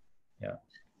see. Yeah.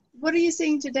 What are you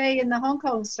seeing today in the Hong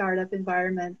Kong startup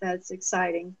environment that's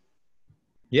exciting?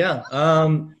 Yeah.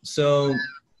 So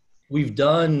we've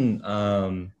done,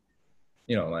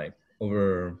 you know, like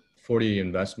over 40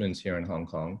 investments here in Hong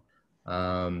Kong,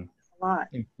 A lot.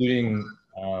 including,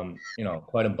 you know,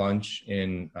 quite a bunch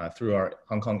through our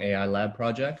Hong Kong AI Lab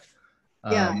project,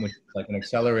 Yeah. which is like an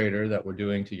accelerator that we're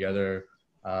doing together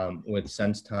with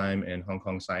SenseTime and Hong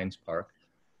Kong Science Park.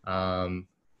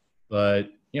 But,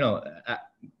 you know,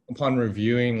 upon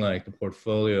reviewing like the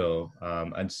portfolio,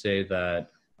 I'd say that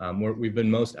we've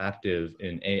been most active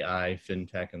in AI,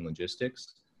 fintech, and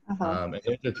logistics. And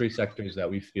those are three sectors that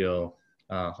we feel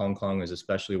Hong Kong is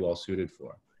especially well suited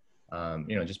for.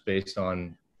 You know, just based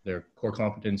on their core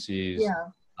competencies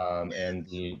and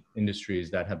the industries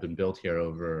that have been built here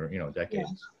over, you know,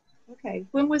 decades. Yeah. Okay.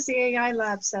 When was the AI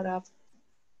lab set up?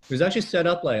 It was actually set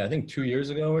up like, I think 2 years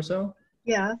ago or so.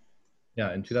 Yeah.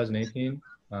 Yeah, in 2018.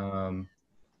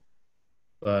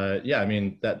 But yeah, I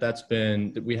mean,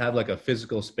 we have like a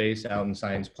physical space out in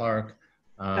Science Park.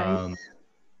 Right.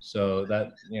 So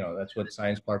that, you know, that's what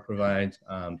Science Park provides.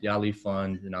 The Ali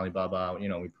Fund and Alibaba, you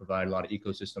know, we provide a lot of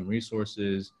ecosystem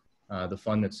resources. The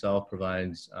fund itself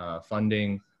provides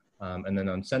funding. And then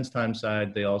on SenseTime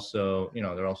side, they also, you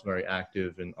know, they're also very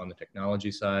active on the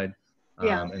technology side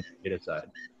Yeah. and data side.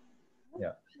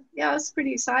 Yeah. Yeah, it's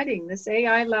pretty exciting. This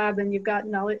AI lab, and you've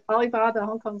gotten Alibaba,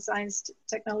 Hong Kong Science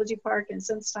Technology Park, and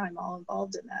SenseTime all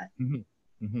involved in that.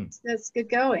 Mm-hmm. Mm-hmm. That's good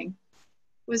going.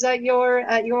 Was that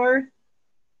at your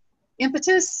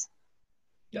impetus?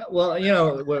 Yeah, well, you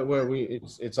know,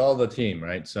 it's all the team,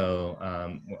 right? So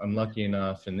I'm lucky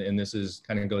enough, and this is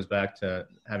kind of goes back to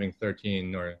having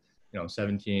 13 or, you know,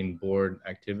 17 board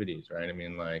activities, right? I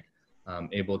mean, like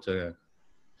able to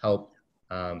help,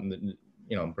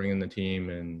 you know, bring in the team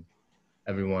and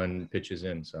everyone pitches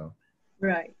in. So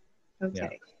Right. Okay. yeah.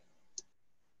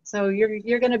 So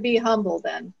you're going to be humble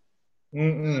then.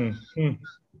 Mm-mm.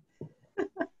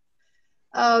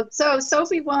 So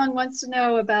Sophie Wong wants to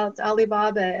know about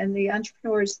Alibaba and the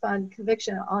Entrepreneurs Fund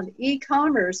conviction on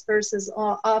e-commerce versus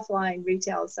offline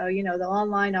retail. So, you know, the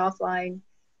online, offline,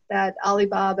 that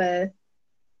Alibaba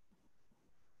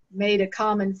made a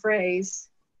common phrase.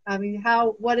 I mean,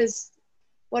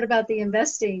 what about the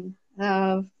investing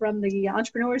from the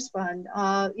Entrepreneurs Fund?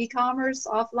 E-commerce,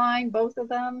 offline, both of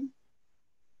them?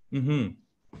 Mm-hmm.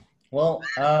 Well,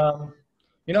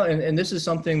 you know, and this is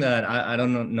something that I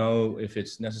don't know if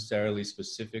it's necessarily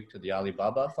specific to the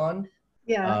Alibaba Fund,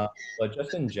 Yeah. but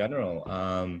just in general,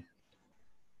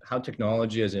 how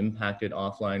technology has impacted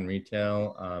offline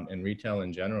retail and retail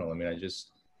in general. I mean, you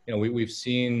know, we've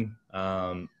seen,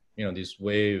 you know, this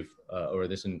wave or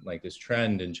this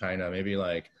trend in China, maybe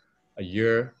like a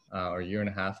year or a year and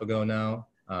a half ago now,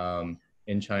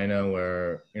 in China,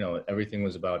 where, you know, everything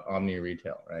was about omni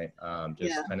retail, right?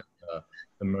 Just kind of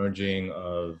the merging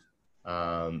of,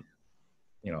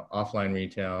 you know, offline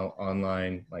retail,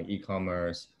 online, like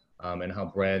e-commerce, and how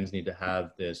brands need to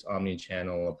have this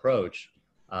omni-channel approach.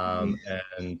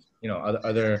 And, you know,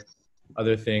 other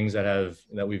other things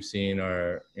that we've seen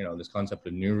are, this concept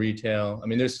of new retail. I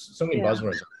mean, there's so many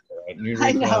buzzwords, right? New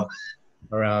I know. retail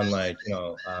around like,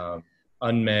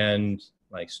 unmanned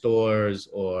like stores,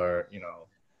 or,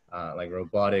 like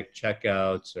robotic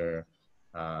checkouts, or,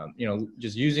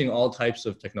 just using all types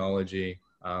of technology,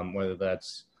 whether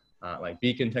that's like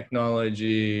beacon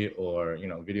technology, or,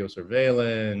 video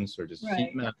surveillance, or just heat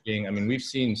Right. mapping. I mean, we've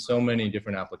seen so many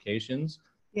different applications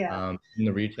Yeah. in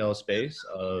the retail space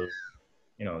of,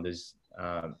 this,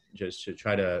 just to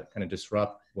try to kind of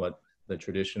disrupt what the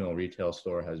traditional retail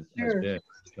store has Sure. been,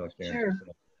 retail experience Sure. has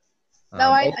been.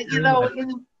 No,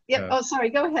 Ultimately, yeah. Oh, sorry.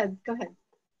 Go ahead. Go ahead.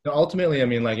 no, ultimately, I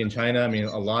mean, like in China, I mean,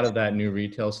 a lot of that new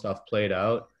retail stuff played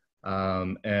out,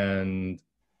 and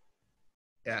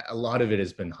yeah, a lot of it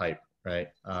has been hype, right?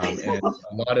 And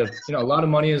a lot of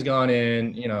money has gone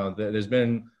in. There's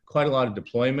been quite a lot of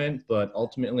deployment, but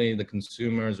ultimately, the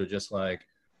consumers are just like,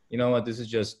 you know what, this is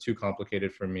just too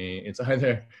complicated for me. It's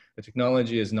either the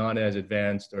technology is not as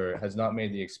advanced, or has not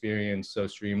made the experience so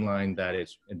streamlined that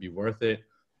it'd be worth it,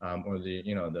 or the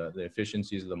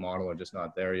efficiencies of the model are just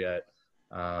not there yet.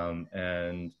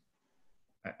 And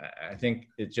I think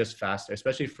it's just faster,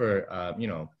 especially for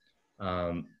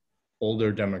um,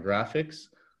 older demographics.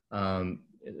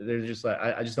 They're just like,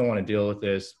 I just don't want to deal with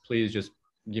this. Please just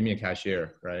give me a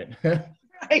cashier, right?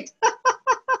 Right.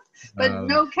 But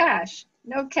no cash.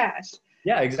 No cash.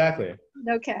 Yeah, exactly.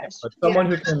 No cash. But someone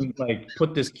who can like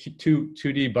put this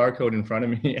 2D barcode in front of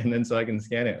me, and then so I can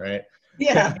scan it, right?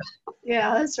 Yeah.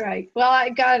 Yeah, that's right. Well, I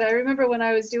remember when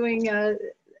I was doing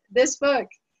this book,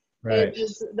 Right.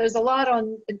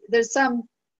 there's some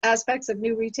aspects of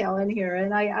new retail in here,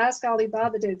 and I asked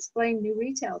Alibaba to explain new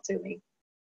retail to me.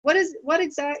 What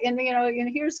exactly, and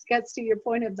here's gets to your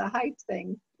point of the hype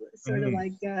thing, sort of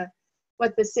like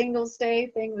what the Singles Day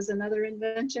thing was another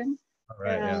invention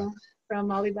Right. Yeah.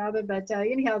 from Alibaba. But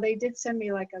anyhow, they did send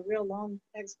me like a real long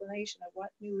explanation of what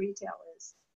new retail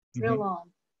is. It's real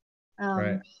long.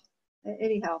 Right.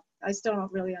 Anyhow, I still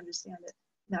don't really understand it.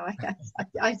 No,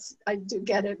 I do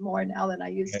get it more now than I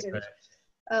used to.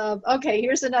 Right. Okay,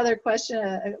 here's another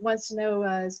question. Wants to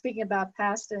know, speaking about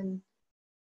past,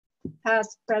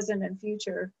 present, and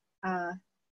future,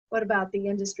 what about the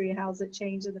industry? How's it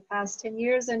changed in the past 10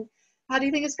 years? And how do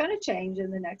you think it's going to change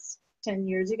in the next 10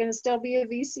 years? You're going to still be a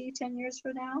VC 10 years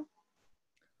from now?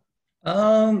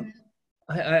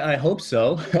 I hope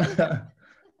so.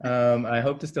 I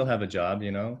hope to still have a job,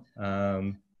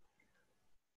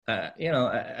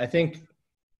 I think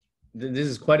this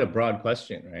is quite a broad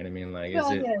question, right? I mean, like, is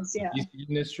Well, it it is, the yeah. VC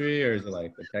industry, or is it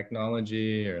like the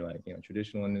technology, or like,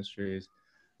 traditional industries?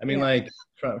 I mean, Yeah. like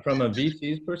from a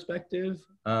VC's perspective,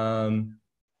 I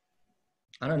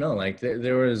don't know, like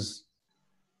there was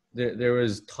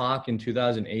talk in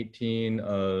 2018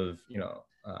 of,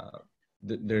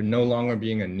 there no longer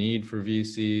being a need for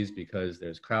VCs because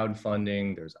there's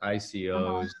crowdfunding, there's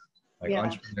ICOs, like Yeah.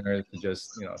 entrepreneurs could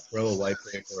just, throw a white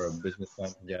paper or a business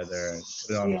plan together and put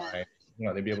it Yeah. online.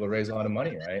 They'd be able to raise a lot of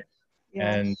money, right?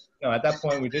 Yeah. And at that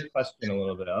point, we did question a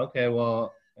little bit. Okay,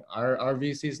 well, are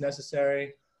VCs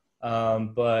necessary?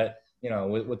 But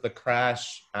with the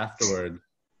crash afterward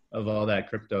of all that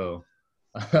crypto,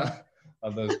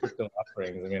 of those crypto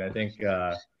offerings, I mean, I think,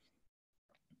 I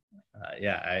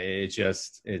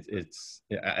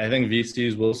think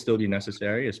VCs will still be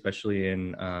necessary, especially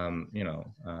in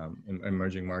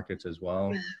emerging markets as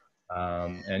well,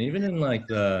 and even in like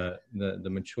the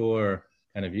mature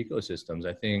kind of ecosystems.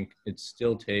 I think it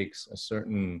still takes a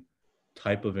certain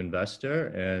type of investor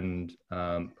and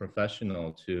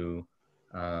professional to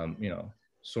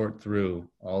sort through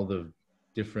all the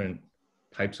different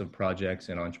types of projects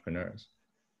and entrepreneurs,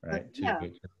 right?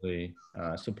 To really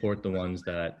support the ones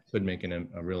that could make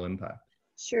a real impact.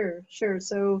 Sure.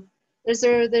 So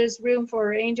there's room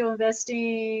for angel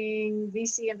investing,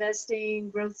 VC investing,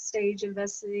 growth stage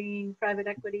investing, private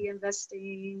equity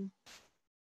investing,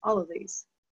 all of these.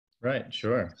 Right.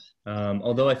 Sure.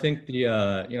 Although I think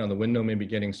the window may be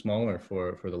getting smaller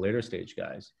for the later stage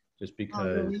guys, just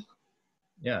because. Really?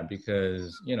 Yeah,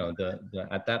 because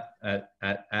at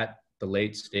the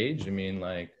late stage, I mean,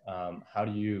 like, how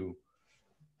do you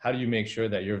make sure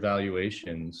that your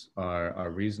valuations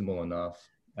are reasonable enough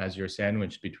as you're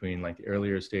sandwiched between like the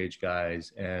earlier stage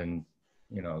guys and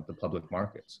the public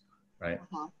markets, right?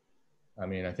 I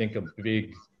mean, I think a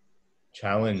big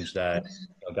challenge that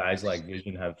guys like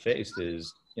Vision have faced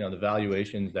is the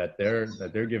valuations that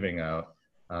they're giving out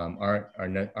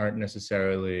aren't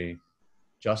necessarily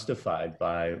justified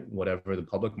by whatever the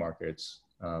public markets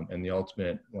and the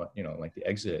ultimate, like the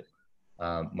exit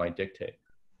might dictate.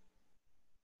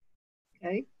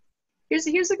 Okay.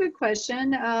 Here's a good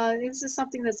question. This is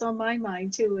something that's on my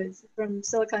mind too. Is from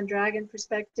Silicon Dragon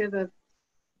perspective of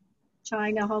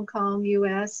China, Hong Kong,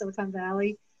 U.S., Silicon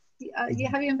Valley.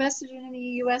 Have you invested in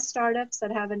any U.S. startups that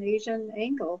have an Asian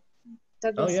angle?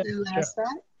 Oh Douglas yeah, sure. asked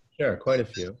that. Sure, quite a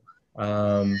few.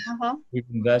 Uh-huh. We've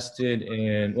invested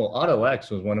in, well, AutoX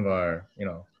was one of our,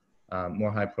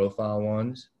 more high profile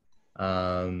ones.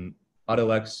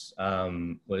 AutoX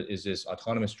is this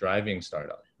autonomous driving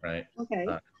startup, right? Okay.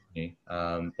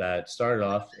 That started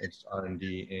off its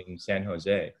R&D in San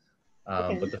Jose.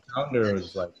 Okay. But the founder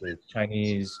was like this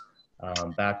Chinese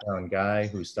background guy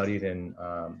who studied in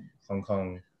Hong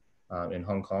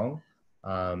Kong,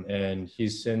 and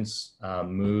he's since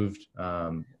moved.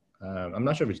 I'm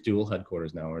not sure if it's dual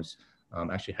headquarters now, or it's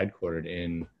actually headquartered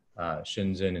in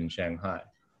Shenzhen and Shanghai,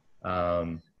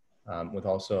 with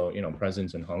also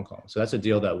presence in Hong Kong. So that's a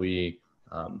deal that we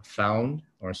found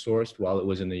or sourced while it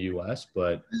was in the U.S.,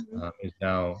 but is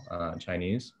now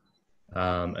Chinese.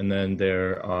 And then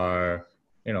there are,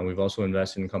 we've also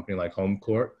invested in a company like Home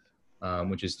Court,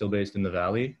 which is still based in the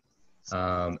Valley.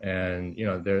 And,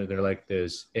 they're like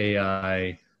this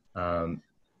AI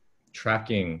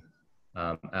tracking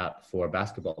app for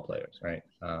basketball players, right?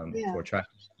 For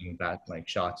tracking back like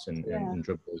shots and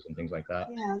dribbles and things like that.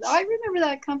 Yeah, I remember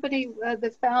that company,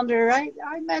 the founder, I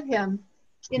met him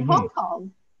in Hong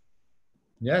Kong.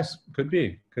 Yes, could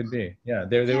be. Yeah,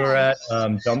 they were at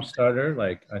Jumpstarter,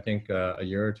 like I think a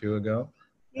year or two ago.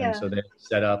 And so they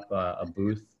set up a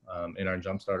booth in our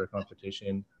Jumpstarter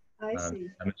competition,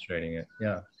 demonstrating it.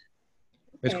 Yeah.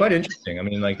 It's quite interesting. I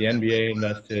mean, like the NBA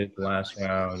invested the last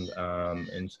round,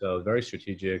 and so very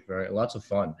strategic, lots of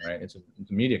fun, right? It's a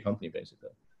media company basically.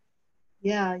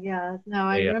 Yeah. No,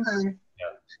 I remember.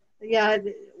 Yeah,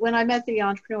 when I met the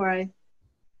entrepreneur,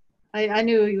 I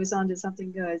knew he was onto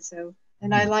something good. So,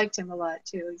 and I liked him a lot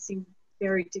too. He seemed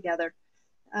very together.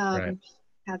 Had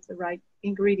the right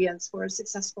ingredients for a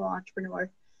successful entrepreneur.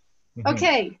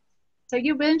 Okay, so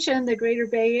you mentioned the Greater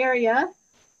Bay Area.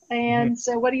 And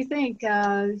so what do you think?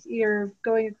 You're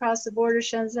going across the border,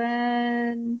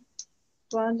 Shenzhen,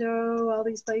 Guangzhou, all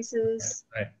these places.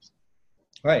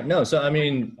 Right. No. So, I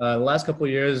mean, the last couple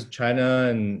of years, China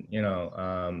and,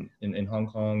 in Hong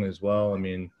Kong as well. I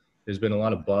mean, there's been a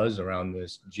lot of buzz around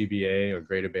this GBA or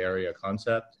Greater Bay Area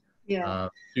concept. Yeah.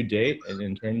 To date, and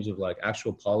in terms of like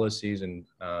actual policies and,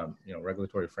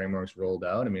 regulatory frameworks rolled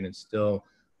out, I mean, it's still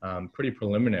pretty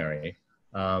preliminary.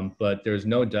 But there's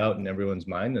no doubt in everyone's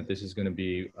mind that this is going to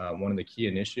be one of the key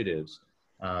initiatives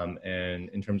and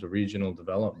in terms of regional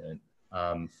development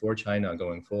for China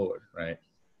going forward, right?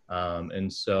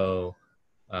 And so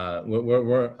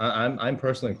I'm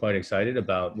personally quite excited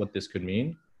about what this could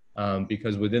mean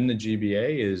because within the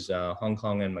GBA is Hong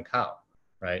Kong and Macau,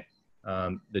 right?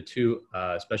 The two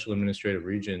special administrative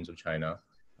regions of China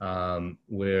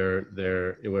where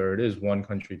it is one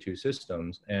country, two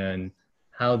systems, and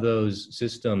how those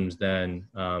systems then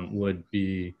would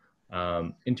be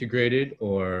integrated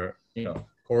or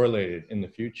correlated in the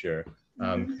future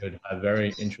could have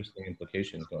very interesting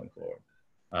implications going forward.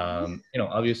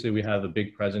 Obviously we have a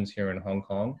big presence here in Hong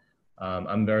Kong.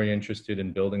 I'm very interested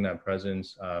in building that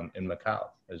presence in Macau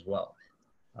as well.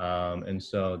 And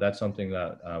so that's something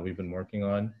that we've been working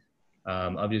on.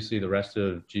 Obviously the rest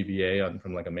of GBA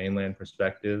from like a mainland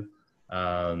perspective,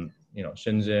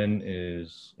 Shenzhen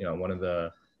is, one of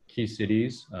the key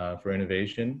cities for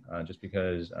innovation, just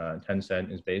because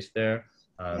Tencent is based there.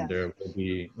 There will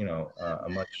be, a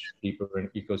much deeper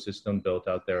ecosystem built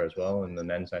out there as well in the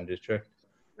Nansan district.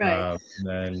 Right. And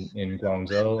then in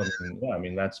Guangzhou, I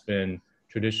mean, that's been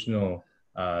traditional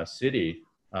city,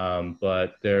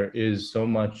 but there is so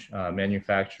much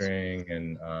manufacturing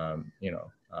and,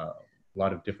 a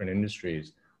lot of different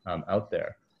industries out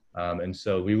there. And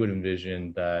so we would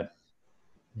envision that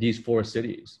these four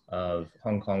cities of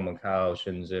Hong Kong, Macau,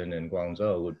 Shenzhen, and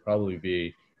Guangzhou would probably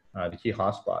be the key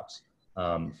hotspots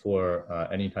for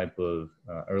any type of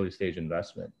early stage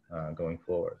investment going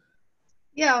forward.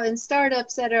 Yeah, and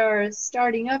startups that are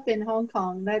starting up in Hong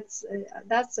Kong, that's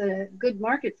a good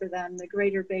market for them, the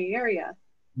Greater Bay Area.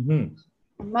 A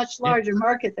much larger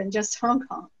market than just Hong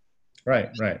Kong.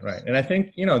 Right. And I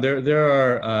think, there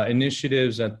are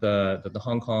initiatives that the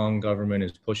Hong Kong government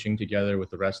is pushing together with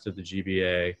the rest of the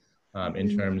GBA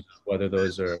in terms of whether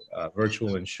those are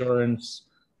virtual insurance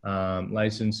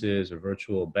licenses or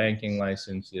virtual banking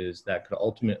licenses that could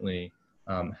ultimately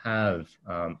have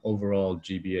overall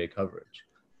GBA coverage.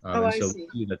 And so we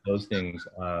see that those things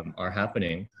are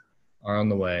happening, are on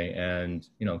the way, and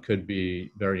could be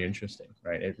very interesting,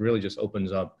 right? It really just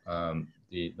opens up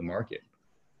the market.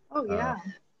 Oh yeah.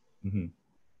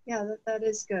 Yeah, that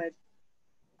is good.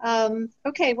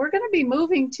 Okay, we're going to be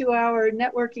moving to our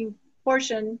networking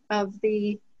portion of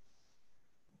the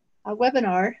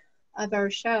webinar of our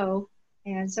show.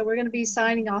 And so we're going to be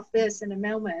signing off this in a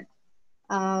moment.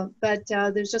 But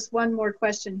there's just one more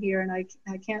question here, and I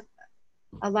can't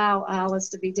allow Alice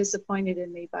to be disappointed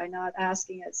in me by not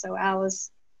asking it. So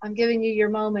Alice, I'm giving you your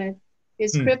moment.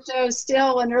 Is crypto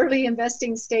still an early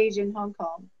investing stage in Hong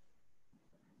Kong?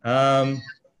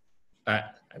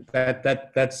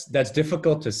 That's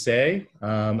difficult to say.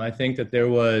 I think that there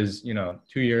was,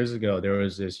 2 years ago, there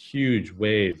was this huge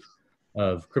wave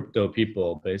of crypto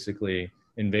people basically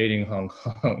invading Hong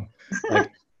Kong.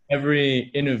 Like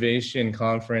every innovation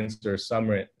conference or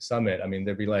summit, I mean,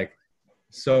 there'd be like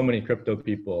so many crypto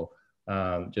people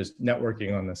just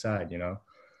networking on the side,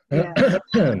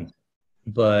 Yeah.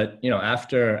 But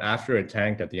after it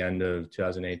tanked at the end of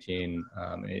 2018,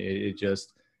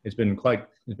 it's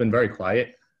been very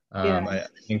quiet. Yeah. I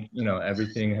think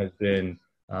everything has been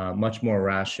much more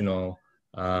rational.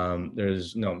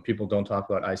 There's people don't talk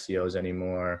about ICOs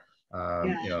anymore.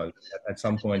 Yeah. At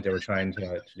some point they were trying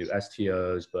to do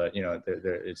STOs, but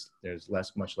there's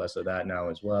much less of that now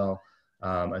as well.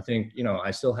 I think I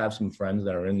still have some friends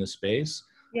that are in the space.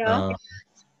 Yeah.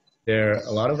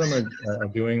 A lot of them are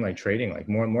doing like trading, like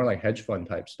more like hedge fund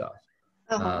type stuff,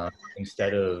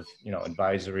 instead of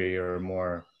advisory or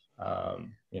more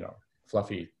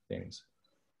fluffy things.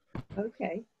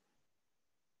 Okay.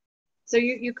 So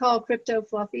you call crypto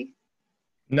fluffy?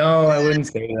 No, I wouldn't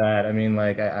say that. I mean,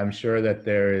 like I'm sure that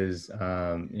there is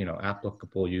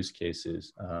applicable use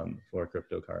cases for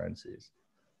cryptocurrencies.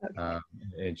 Okay.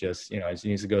 It just it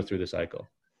needs to go through the cycle.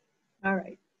 All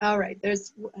right. All right.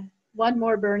 There's one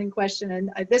more burning question,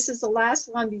 and this is the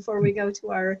last one before we go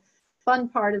to our fun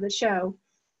part of the show.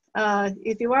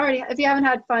 If you haven't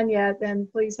had fun yet, then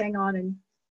please hang on and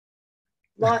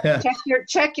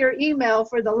check your email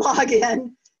for the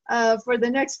login for the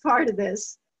next part of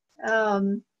this.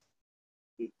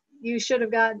 You should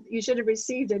have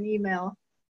received an email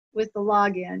with the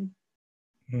login.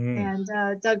 And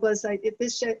Douglas, I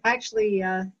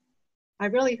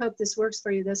really hope this works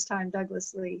for you this time,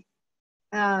 Douglas Lee.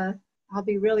 I'll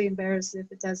be really embarrassed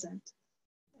if it doesn't.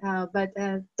 But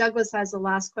Douglas has the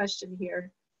last question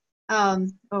here.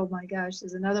 Oh my gosh,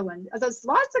 there's another one. There's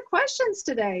lots of questions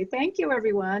today. Thank you,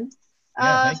 everyone.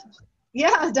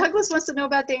 Yeah, Douglas wants to know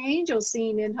about the angel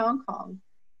scene in Hong Kong.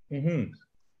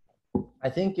 I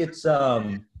think it's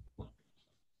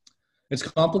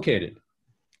complicated.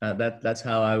 That's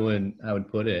how I would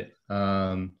put it.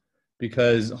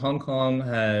 Because Hong Kong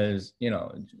has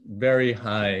very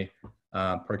high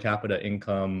per capita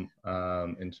income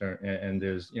and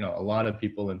there's a lot of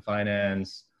people in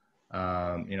finance,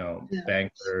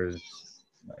 bankers,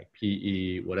 like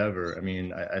PE, whatever. I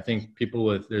mean, I think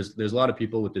there's a lot of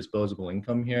people with disposable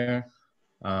income here,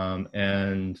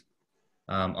 and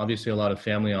obviously a lot of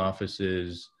family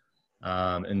offices,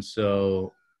 and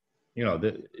so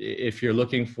if you're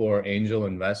looking for angel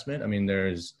investment, I mean,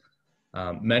 there's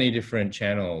many different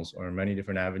channels or many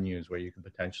different avenues where you can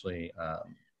potentially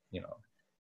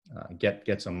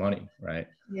get some money, right?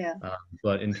 Yeah.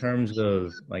 But in terms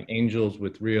of like angels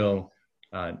with real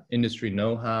industry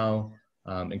know-how,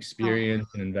 experience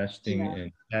in investing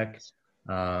in tech,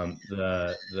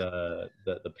 the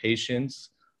patience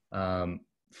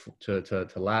to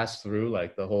last through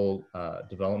like the whole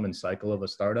development cycle of a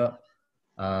startup,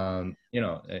 you're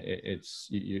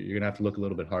gonna have to look a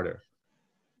little bit harder.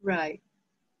 Right.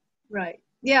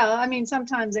 Yeah, I mean,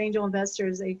 sometimes angel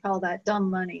investors, they call that dumb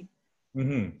money.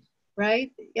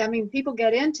 Right? I mean, people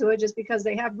get into it just because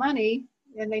they have money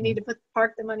and they need to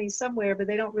park the money somewhere, but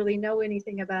they don't really know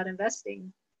anything about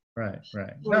investing. Right.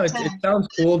 No, it sounds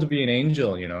cool to be an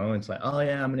angel, it's like, oh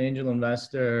yeah, I'm an angel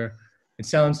investor. It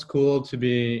sounds cool to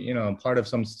be, part of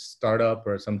some startup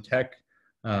or some tech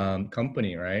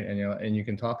company, right? And you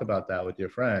can talk about that with your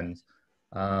friends.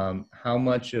 How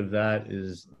much of that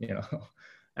is,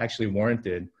 actually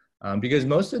warranted? Because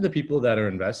most of the people that are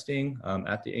investing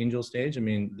at the angel stage, I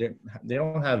mean, they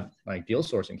don't have like deal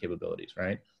sourcing capabilities,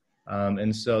 right?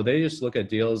 And so they just look at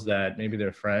deals that maybe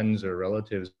their friends or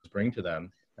relatives bring to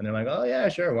them, and they're like, oh yeah,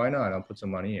 sure, why not? I'll put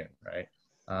some money in, right?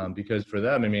 Because for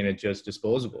them, I mean, it's just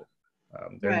disposable.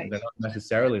 They're not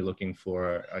necessarily looking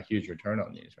for a huge return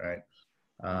on these, right?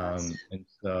 And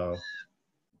so,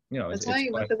 I'll tell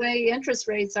you, with the way interest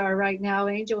rates are right now,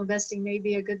 angel investing may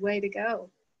be a good way to go.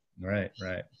 Right.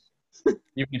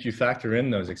 Even if you factor in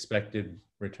those expected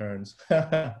returns.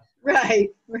 Right.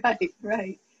 Well,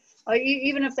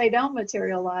 even if they don't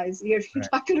materialize, you're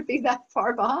not going to be that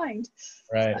far behind.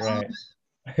 Right.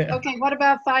 Okay, what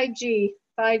about 5G?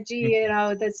 5G, you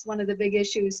know, that's one of the big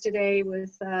issues today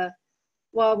with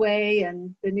Huawei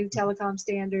and the new telecom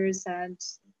standards. And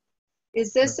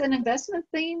is this an investment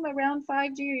theme around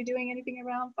 5G? Are you doing anything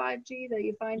around 5G that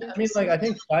you find interesting? I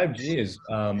think 5G is,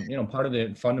 you know, part of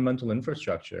the fundamental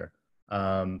infrastructure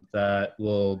that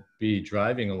will be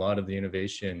driving a lot of the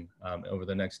innovation over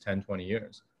the next 10, 20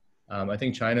 years. I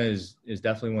think China is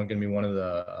definitely going to be one of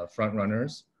the front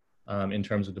runners in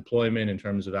terms of deployment, in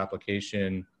terms of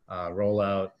application,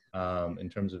 rollout, in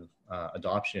terms of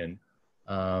adoption.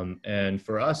 And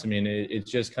for us, I mean,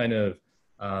 it's just kind of,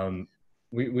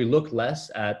 we look less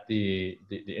at the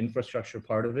infrastructure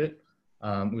part of it.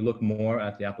 We look more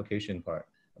at the application part,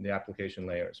 the application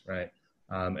layers, right?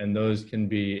 And those can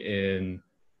be in,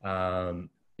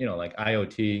 you know, like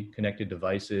IoT, connected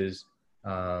devices,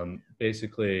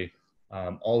 basically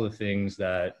all the things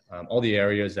that, all the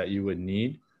areas that you would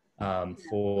need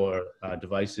for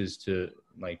devices to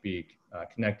like be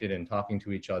connected and talking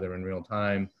to each other in real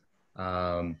time.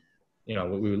 You know,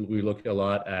 we look a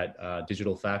lot at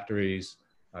digital factories,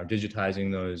 digitizing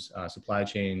those supply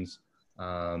chains.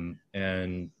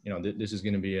 And, you know, this is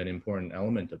going to be an important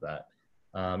element of that.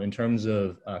 In terms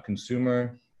of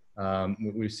consumer,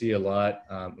 we see a lot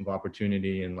of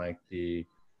opportunity in like the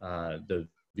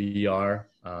VR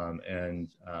and,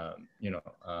 you know,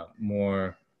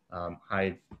 more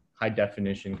high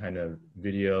definition kind of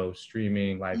video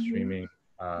streaming, live streaming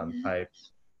type.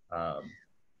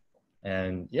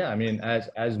 And yeah, I mean,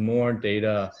 as more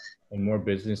data and more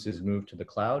businesses move to the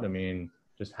cloud, I mean,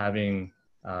 just having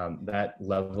that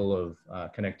level of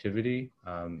connectivity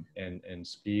and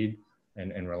speed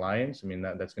and reliance, I mean,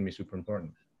 that's going to be super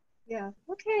important. Yeah.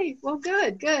 Okay. Well,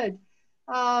 good.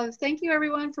 Thank you,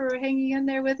 everyone, for hanging in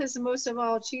there with us, and most of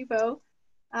all, Chibo.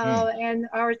 And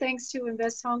our thanks to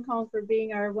Invest Hong Kong for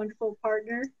being our wonderful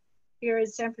partner here in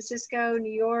San Francisco,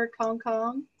 New York, Hong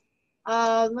Kong.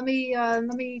 Let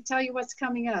me tell you what's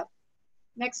coming up.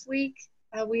 Next week,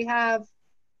 we have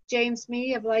James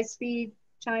Mee of Lightspeed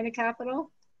China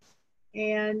Capital,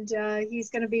 and he's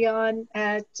going to be on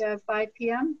at 5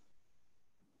 p.m.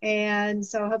 And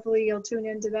so hopefully you'll tune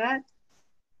into that.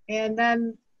 And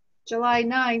then July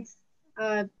 9th,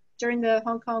 during the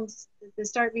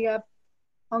Start Me Up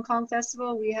Hong Kong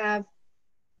Festival, we have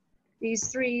these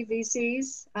three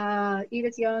VCs,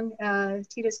 Edith Young,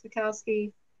 Titus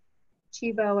Bukowski,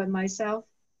 Chibo, and myself,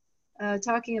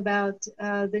 talking about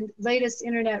the latest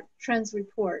Internet Trends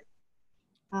Report.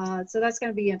 So that's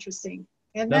going to be interesting.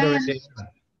 And Another then, 8 a.m.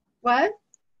 What?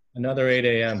 Another 8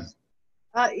 a.m.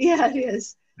 Yeah, it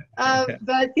is.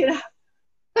 But, you know,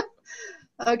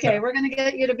 okay, we're going to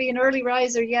get you to be an early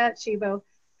riser yet, Chibo.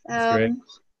 That's great.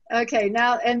 Okay,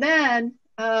 now, and then,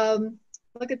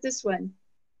 look at this one.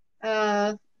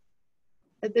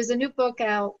 There's a new book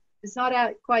out. It's not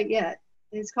out quite yet.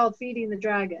 It's called Feeding the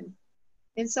Dragon.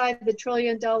 Inside the $1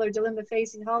 Trillion Dilemma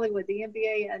Facing Hollywood, the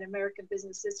NBA and American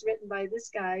Business. It's written by this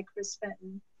guy, Chris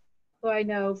Fenton, who I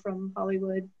know from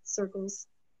Hollywood circles.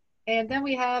 And then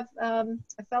we have a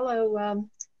fellow,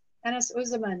 Anas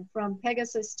Uzzaman from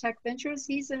Pegasus Tech Ventures.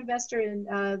 He's an investor in,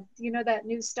 you know, that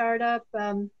new startup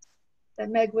that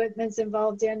Meg Whitman's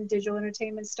involved in, digital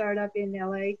entertainment startup in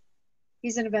LA.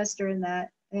 He's an investor in that.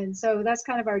 And so that's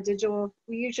kind of our digital,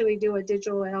 we usually do a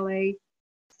digital LA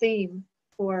theme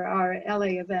for our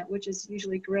LA event, which is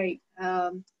usually great.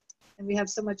 And we have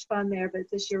so much fun there, but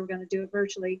this year we're going to do it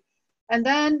virtually. And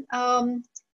then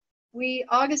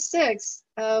August 6th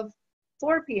of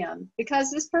 4 p.m.,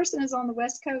 because this person is on the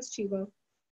West Coast, Chibo,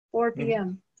 4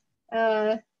 p.m.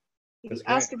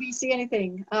 Ask a VC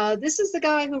anything. This is the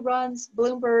guy who runs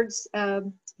Bloomberg's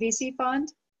VC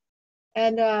fund.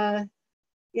 And,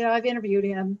 you know, I've interviewed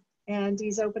him and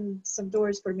he's opened some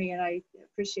doors for me and I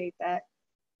appreciate that.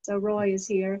 So Roy is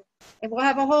here, and we'll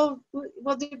have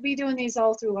we'll be doing these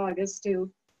all through August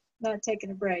too, not taking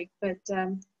a break, but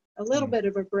a little bit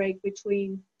of a break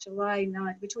between July 10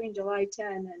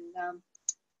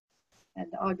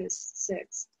 and August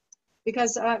 6th,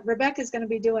 because Rebecca's going to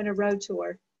be doing a road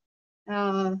tour.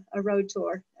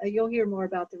 You'll hear more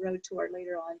about the road tour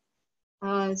later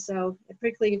on. So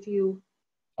particularly if you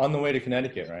on the way to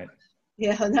Connecticut, right?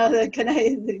 Yeah, no,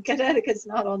 Connecticut's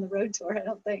not on the road tour, I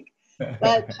don't think.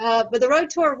 But the road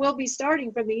tour will be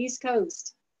starting from the East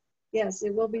Coast. Yes,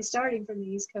 it will be starting from the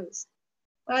East Coast.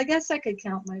 Well, I guess I could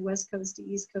count my West Coast to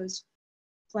East Coast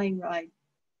plane ride.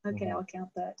 Okay, I'll count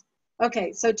that.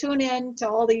 Okay, so tune in to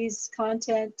all these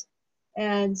content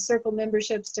and Circle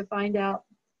memberships to find out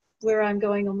where I'm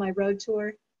going on my road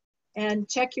tour. And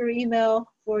check your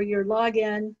email for your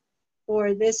login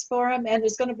for this forum. And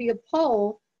there's going to be a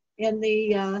poll in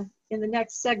the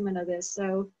next segment of this.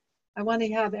 So I want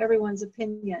to have everyone's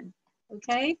opinion.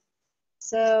 Okay?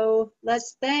 So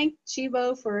let's thank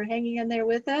Chibo for hanging in there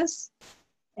with us.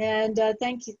 And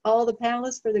thank you all the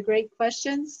panelists for the great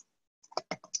questions.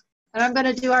 And I'm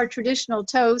going to do our traditional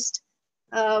toast.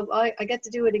 I get to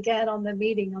do it again on the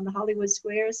meeting on the Hollywood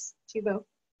Squares. Chibo.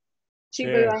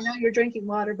 Chibo, I know you're drinking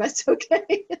water, but it's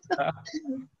okay.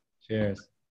 Cheers.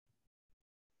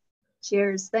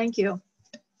 Cheers. Thank you.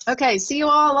 Okay, see you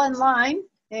all online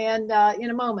and in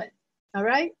a moment. All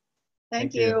right?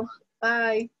 Thank you.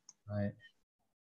 Bye. Bye.